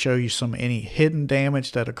potentially show you any hidden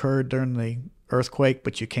damage that occurred during the earthquake,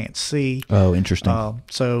 but you can't see. Oh, interesting.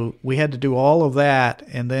 So we had to do all of that,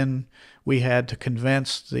 and then we had to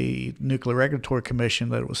convince the Nuclear Regulatory Commission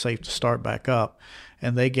that it was safe to start back up,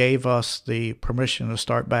 and they gave us the permission to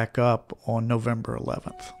start back up on November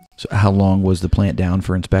 11th. So how long was the plant down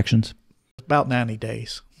for inspections? About 90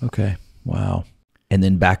 days. Okay. Wow. And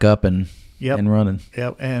then back up and running.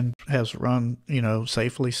 Yep, and has run,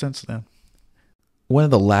 safely since then. One of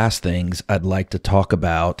the last things I'd like to talk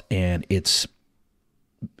about, and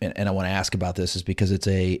I want to ask about this, is because it's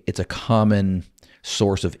a common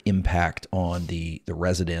source of impact on the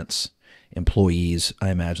residents, employees, I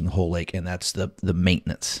imagine the whole lake, and that's the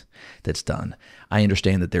maintenance that's done. I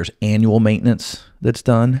understand that there's annual maintenance that's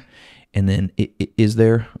done, and then is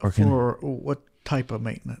there for what type of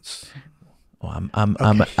maintenance? Well,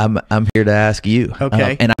 I'm here to ask you.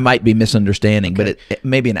 Okay. And I might be misunderstanding, but it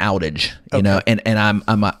may be an outage, you know, and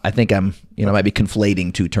I think I might be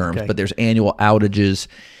conflating two terms, but there's annual outages.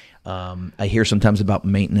 I hear sometimes about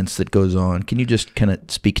maintenance that goes on. Can you just kind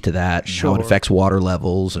of speak to that, and how it affects water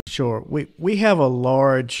levels? Sure. We have a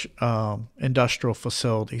large industrial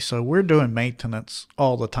facility, so we're doing maintenance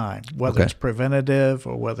all the time, whether it's preventative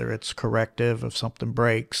or whether it's corrective if something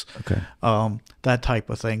breaks, that type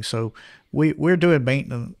of thing. So we're doing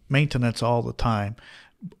maintenance all the time.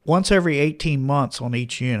 Once every 18 months on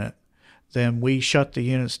each unit, then we shut the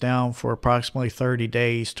units down for approximately 30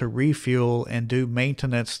 days to refuel and do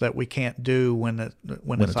maintenance that we can't do when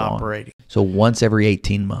it's operating. So once every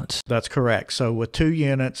 18 months. That's correct. So with 2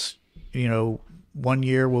 units, 1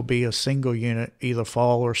 year will be a single unit, either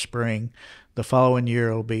fall or spring. The following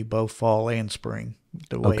year will be both fall and spring,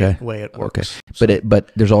 the way it works. Okay.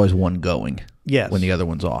 But there's always one going. Yes. When the other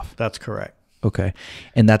one's off. That's correct. Okay.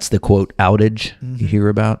 And that's the quote outage you hear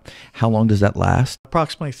about. How long does that last?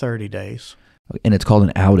 Approximately 30 days. And it's called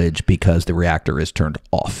an outage because the reactor is turned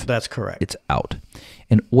off. That's correct. It's out.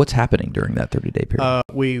 And what's happening during that 30-day period?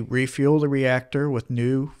 We refuel the reactor with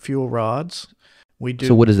new fuel rods.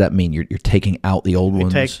 So what does that mean? You're taking out the old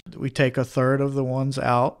ones? We take a third of the ones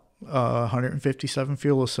out, 157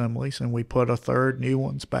 fuel assemblies, and we put a third new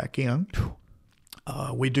ones back in.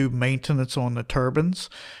 We do maintenance on the turbines.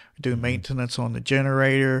 We do maintenance on the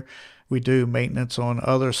generator. We do maintenance on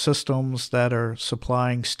other systems that are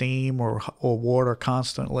supplying steam or water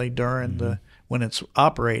constantly during when it's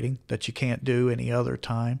operating that you can't do any other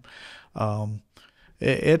time.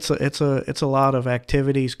 It's a lot of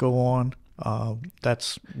activities go on.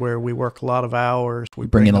 That's where we work a lot of hours. We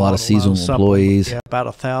bring in a lot of seasonal employees. Yeah, about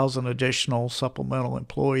 1,000 additional supplemental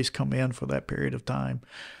employees come in for that period of time,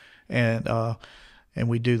 and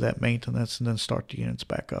we do that maintenance and then start the units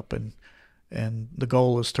back up. And the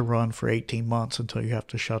goal is to run for 18 months until you have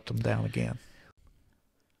to shut them down again.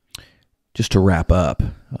 Just to wrap up,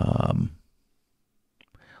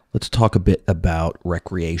 let's talk a bit about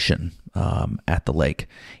recreation at the lake.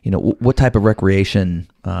 What type of recreation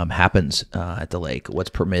happens at the lake? What's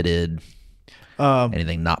permitted?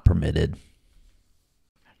 Anything not permitted?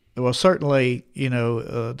 Well, certainly,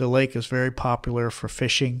 the lake is very popular for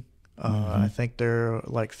fishing. I think there are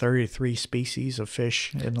like 33 species of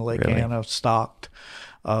fish in the Lake Anna stocked.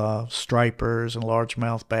 Stripers and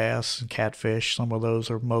largemouth bass and catfish, some of those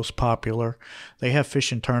are most popular. They have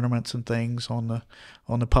fishing tournaments and things on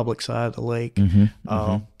the public side of the lake.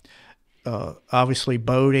 obviously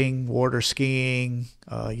boating, water skiing.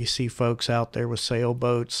 You see folks out there with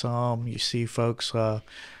sailboats. You see folks. I'm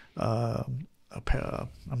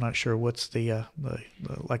not sure what's the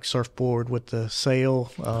like surfboard with the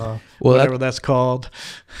sail, whatever that's called.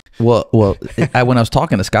 Well, when I was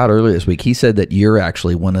talking to Scott earlier this week, he said that you're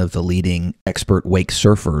actually one of the leading expert wake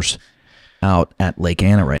surfers out at Lake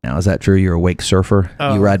Anna right now. Is that true? You're a wake surfer?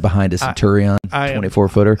 You ride behind a Centurion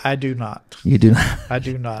 24-footer? I do not. You do not? I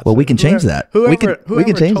do not. Well, we can change that. We can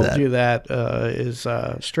change told that. You that is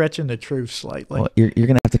stretching the truth slightly. Well, you're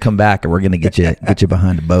going to have to come back, and we're going to get you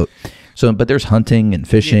behind a boat. So, but there's hunting and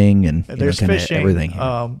fishing and there's fishing,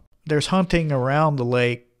 everything. There's hunting around the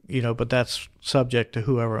lake, but that's subject to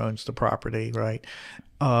whoever owns the property, right?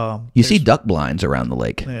 You see duck blinds around the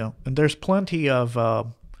lake. Yeah, and there's plenty of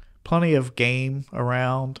game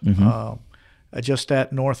around. Just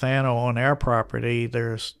at North Anna on our property,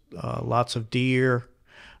 there's lots of deer,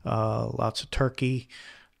 lots of turkey,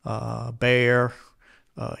 bear,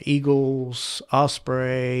 eagles,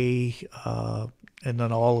 osprey, and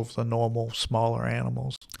then all of the normal smaller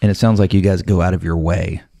animals. And it sounds like you guys go out of your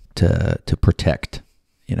way to protect,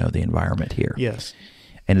 the environment here. Yes.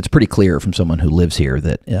 And it's pretty clear from someone who lives here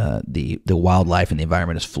that the wildlife and the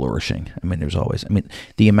environment is flourishing. I mean,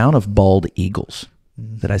 the amount of bald eagles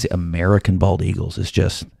that I see, American bald eagles, is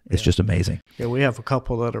just amazing. Yeah, we have a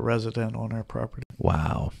couple that are resident on our property.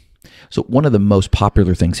 Wow. So one of the most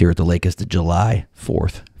popular things here at the lake is the July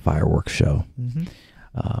 4th fireworks show.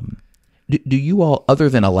 Do you all, other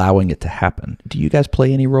than allowing it to happen, do you guys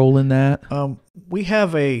play any role in that? We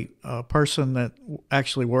have a person that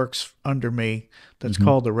actually works under me that's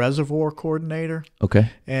called the reservoir coordinator. Okay.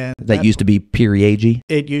 And that used to be Piriagi?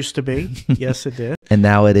 It used to be. Yes, it did. And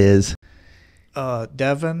now it is?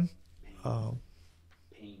 Devin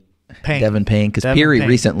Payne. Devin Payne, because Peary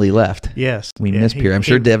recently left. Yes. We miss Peary. I'm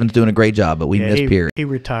sure Devin's doing a great job, but we miss Peary. He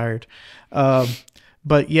retired.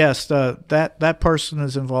 But yes, that person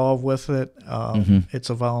is involved with it. It's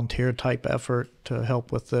a volunteer type effort to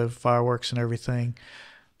help with the fireworks and everything.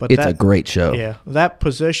 But it's a great show. Yeah, that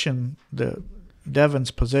position, Devin's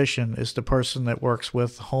position, is the person that works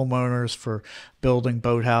with homeowners for building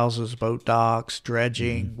boathouses, boat docks,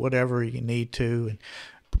 dredging, whatever you need to, and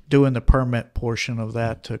doing the permit portion of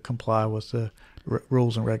that to comply with the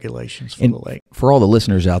rules and regulations for the lake. For all the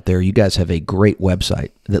listeners out there, you guys have a great website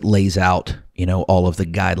that lays out, all of the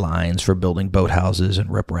guidelines for building boathouses and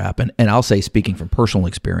riprap. And I'll say, speaking from personal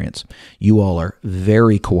experience, you all are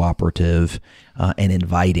very cooperative and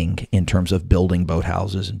inviting in terms of building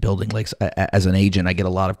boathouses and building lakes. As an agent, I get a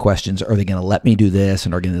lot of questions. Are they going to let me do this?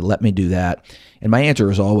 And are they going to let me do that? And my answer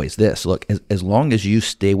is always this. Look, as long as you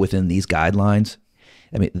stay within these guidelines,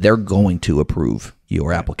 they're going to approve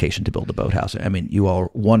your application to build a boathouse. You all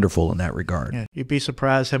are wonderful in that regard. Yeah, you'd be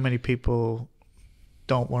surprised how many people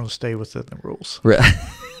don't want to stay within the rules.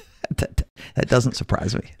 That doesn't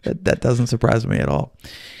surprise me. That doesn't surprise me at all.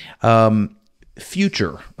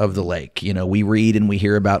 Future of the lake. We read and we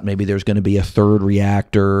hear about maybe there's going to be a third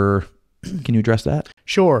reactor. Can you address that?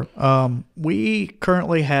 Sure. We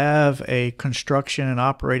currently have a construction and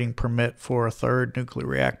operating permit for a third nuclear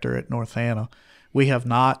reactor at North Anna. We have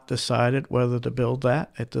not decided whether to build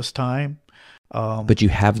that at this time. But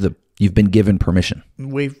you've been given permission.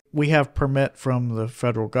 We have permit from the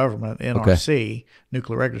federal government, NRC,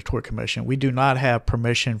 Nuclear Regulatory Commission. We do not have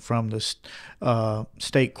permission from the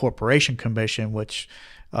State Corporation Commission, which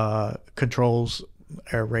controls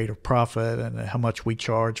our rate of profit and how much we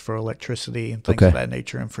charge for electricity and things of that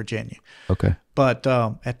nature in Virginia. Okay. But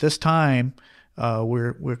at this time,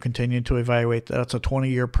 we're continuing to evaluate that. It's a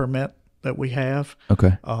 20-year permit that we have.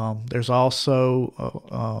 Okay. There's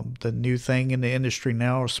also the new thing in the industry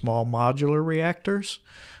now are small modular reactors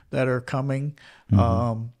that are coming.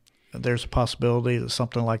 There's a possibility that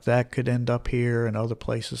something like that could end up here and other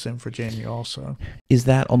places in Virginia also. Is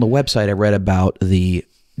that on the website? I read about the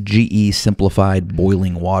GE simplified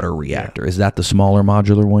boiling water reactor. Yeah. Is that the smaller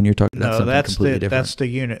modular one you're talking about? No, that's the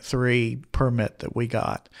Unit 3 permit that we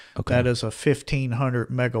got. Okay. That is a 1,500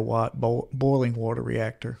 megawatt boiling water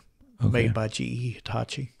reactor. Made by GE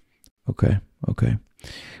Hitachi. Okay.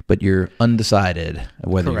 But you're undecided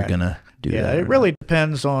whether you're going to do that. Yeah, it really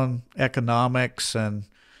depends on economics and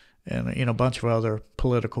a bunch of other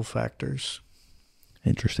political factors.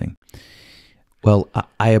 Interesting. Well,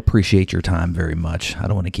 I appreciate your time very much. I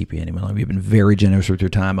don't want to keep you any longer. You've been very generous with your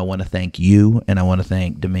time. I want to thank you, and I want to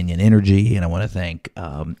thank Dominion Energy, and I want to thank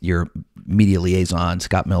your media liaison,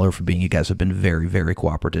 Scott Miller, for being. You guys have been very, very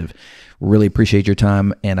cooperative. Really appreciate your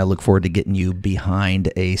time, and I look forward to getting you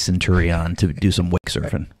behind a Centurion to do some wake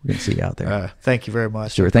surfing. We're going to see you out there. Thank you very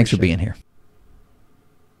much. Stewart, thanks for being here.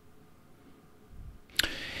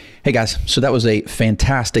 Hey guys, so that was a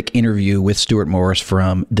fantastic interview with Stewart Morris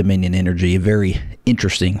from Dominion Energy. A very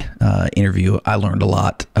interesting interview. I learned a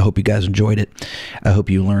lot. I hope you guys enjoyed it. I hope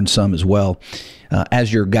you learned some as well.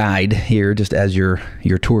 As your guide here, just as your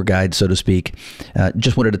tour guide, so to speak,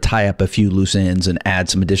 just wanted to tie up a few loose ends and add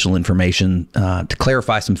some additional information to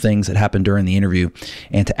clarify some things that happened during the interview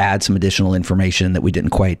and to add some additional information that we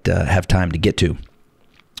didn't quite have time to get to.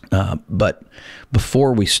 But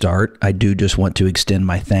before we start, I do just want to extend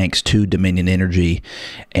my thanks to Dominion Energy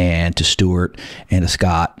and to Stewart and to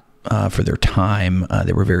Scott for their time.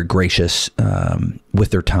 They were very gracious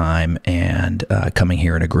with their time and coming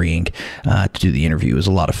here and agreeing to do the interview. It was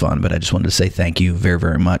a lot of fun, but I just wanted to say thank you very,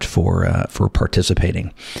 very much for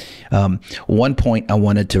participating. One point I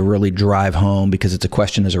wanted to really drive home, because it's a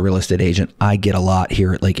question as a real estate agent I get a lot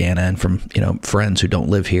here at Lake Anna and from friends who don't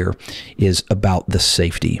live here, is about the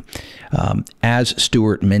safety. As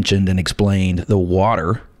Stewart mentioned and explained, the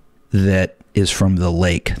water that is from the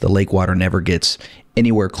lake water never gets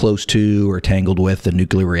anywhere close to or tangled with the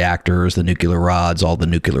nuclear reactors, the nuclear rods, all the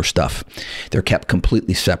nuclear stuff. They're kept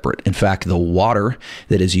completely separate. In fact, the water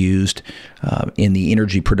that is used in the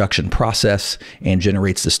energy production process and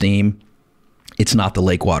generates the steam, it's not the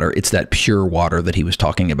lake water. It's that pure water that he was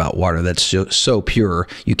talking about, water that's so pure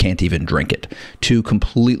you can't even drink it. Two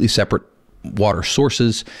completely separate water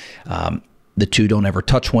sources. The two don't ever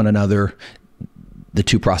touch one another. The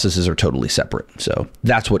two processes are totally separate. So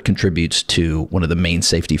that's what contributes to one of the main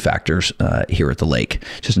safety factors here at the lake,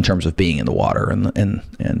 just in terms of being in the water and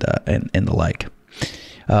the lake.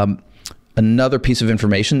 Another piece of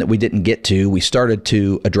information that we didn't get to, we started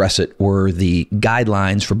to address it, were the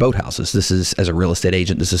guidelines for boathouses. This is, as a real estate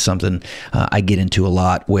agent, this is something I get into a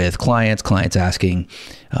lot with clients asking,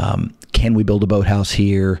 can we build a boathouse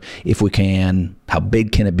here? If we can, how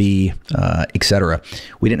big can it be, etc.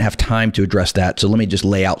 We didn't have time to address that, so let me just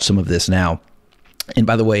lay out some of this now. And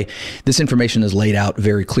by the way, this information is laid out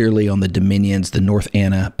very clearly on the Dominion's, the North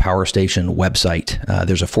Anna Power Station website.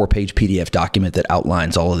 There's a 4-page PDF document that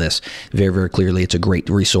outlines all of this very, very clearly. It's a great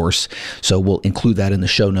resource. So we'll include that in the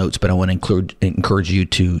show notes, but I want to encourage you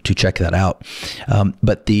to check that out.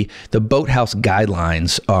 But the boathouse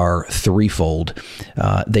guidelines are threefold.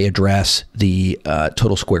 They address the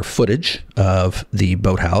total square footage of the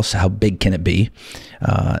boathouse. How big can it be?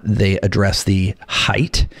 They address the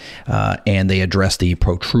height, and they address the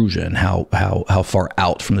protrusion, how far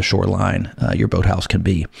out from the shoreline your boathouse can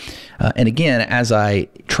be. And again, as I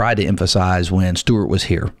tried to emphasize when Stewart was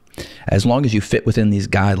here, as long as you fit within these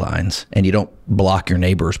guidelines and you don't block your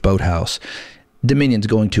neighbor's boathouse, Dominion's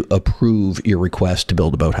going to approve your request to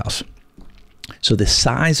build a boathouse. So the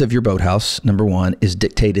size of your boathouse, number one, is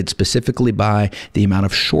dictated specifically by the amount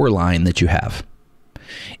of shoreline that you have.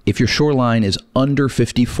 If your shoreline is under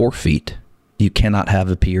 54 feet, you cannot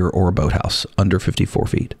have a pier or a boathouse under 54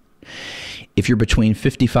 feet. If you're between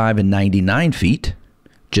 55 and 99 feet,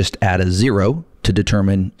 just add a 0 to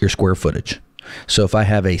determine your square footage. So if I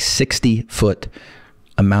have a 60-foot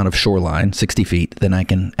amount of shoreline, 60 feet, then I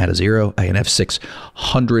can add a 0. I can have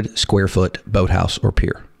 600 square foot boathouse or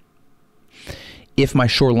pier. If my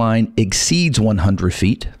shoreline exceeds 100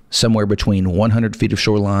 feet, somewhere between 100 feet of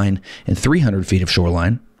shoreline and 300 feet of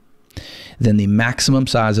shoreline, then the maximum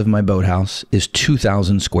size of my boathouse is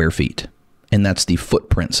 2,000 square feet. And that's the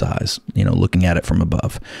footprint size, looking at it from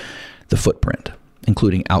above, the footprint,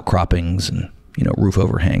 including outcroppings and, roof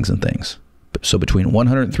overhangs and things. So between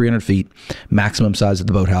 100 and 300 feet, maximum size of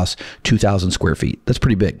the boathouse, 2,000 square feet. That's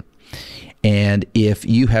pretty big. And if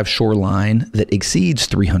you have shoreline that exceeds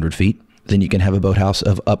 300 feet, then you can have a boathouse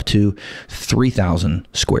of up to 3,000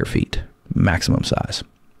 square feet, maximum size.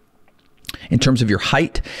 In terms of your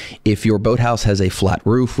height, if your boathouse has a flat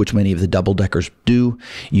roof, which many of the double-deckers do,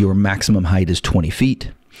 your maximum height is 20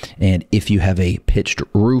 feet. And if you have a pitched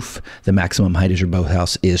roof, the maximum height of your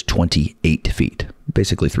boathouse is 28 feet,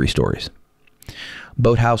 basically 3 stories.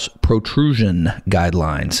 Boathouse protrusion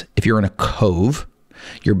guidelines. If you're in a cove,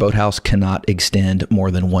 your boathouse cannot extend more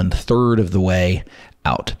than 1/3 of the way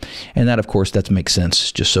out. And that, of course, that makes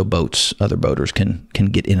sense, just so other boaters can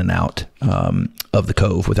get in and out of the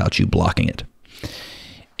cove without you blocking it.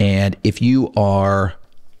 And if your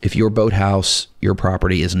boathouse, your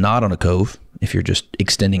property is not on a cove, if you're just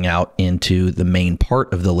extending out into the main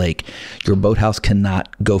part of the lake, your boathouse cannot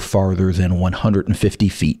go farther than 150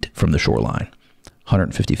 feet from the shoreline.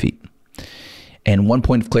 150 feet. And one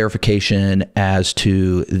point of clarification as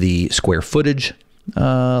to the square footage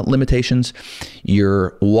limitations,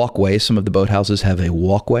 your walkway, some of the boathouses have a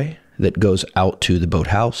walkway that goes out to the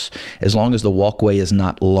boathouse. As long as the walkway is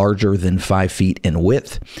not larger than 5 feet in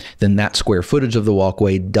width, then that square footage of the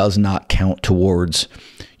walkway does not count towards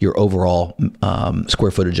your overall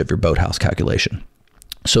square footage of your boathouse calculation.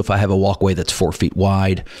 So if I have a walkway that's 4 feet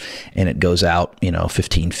wide and it goes out,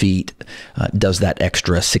 15 feet, does that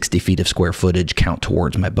extra 60 feet of square footage count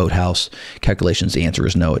towards my boathouse calculations? The answer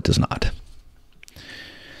is no, it does not.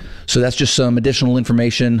 So that's just some additional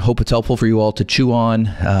information. Hope it's helpful for you all to chew on.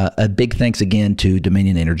 A big thanks again to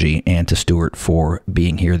Dominion Energy and to Stewart for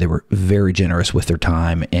being here. They were very generous with their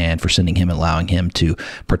time and for sending him and allowing him to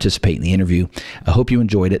participate in the interview. I hope you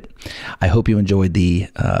enjoyed it. I hope you enjoyed the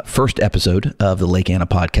first episode of the Lake Anna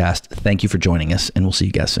podcast. Thank you for joining us, and we'll see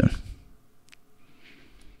you guys soon.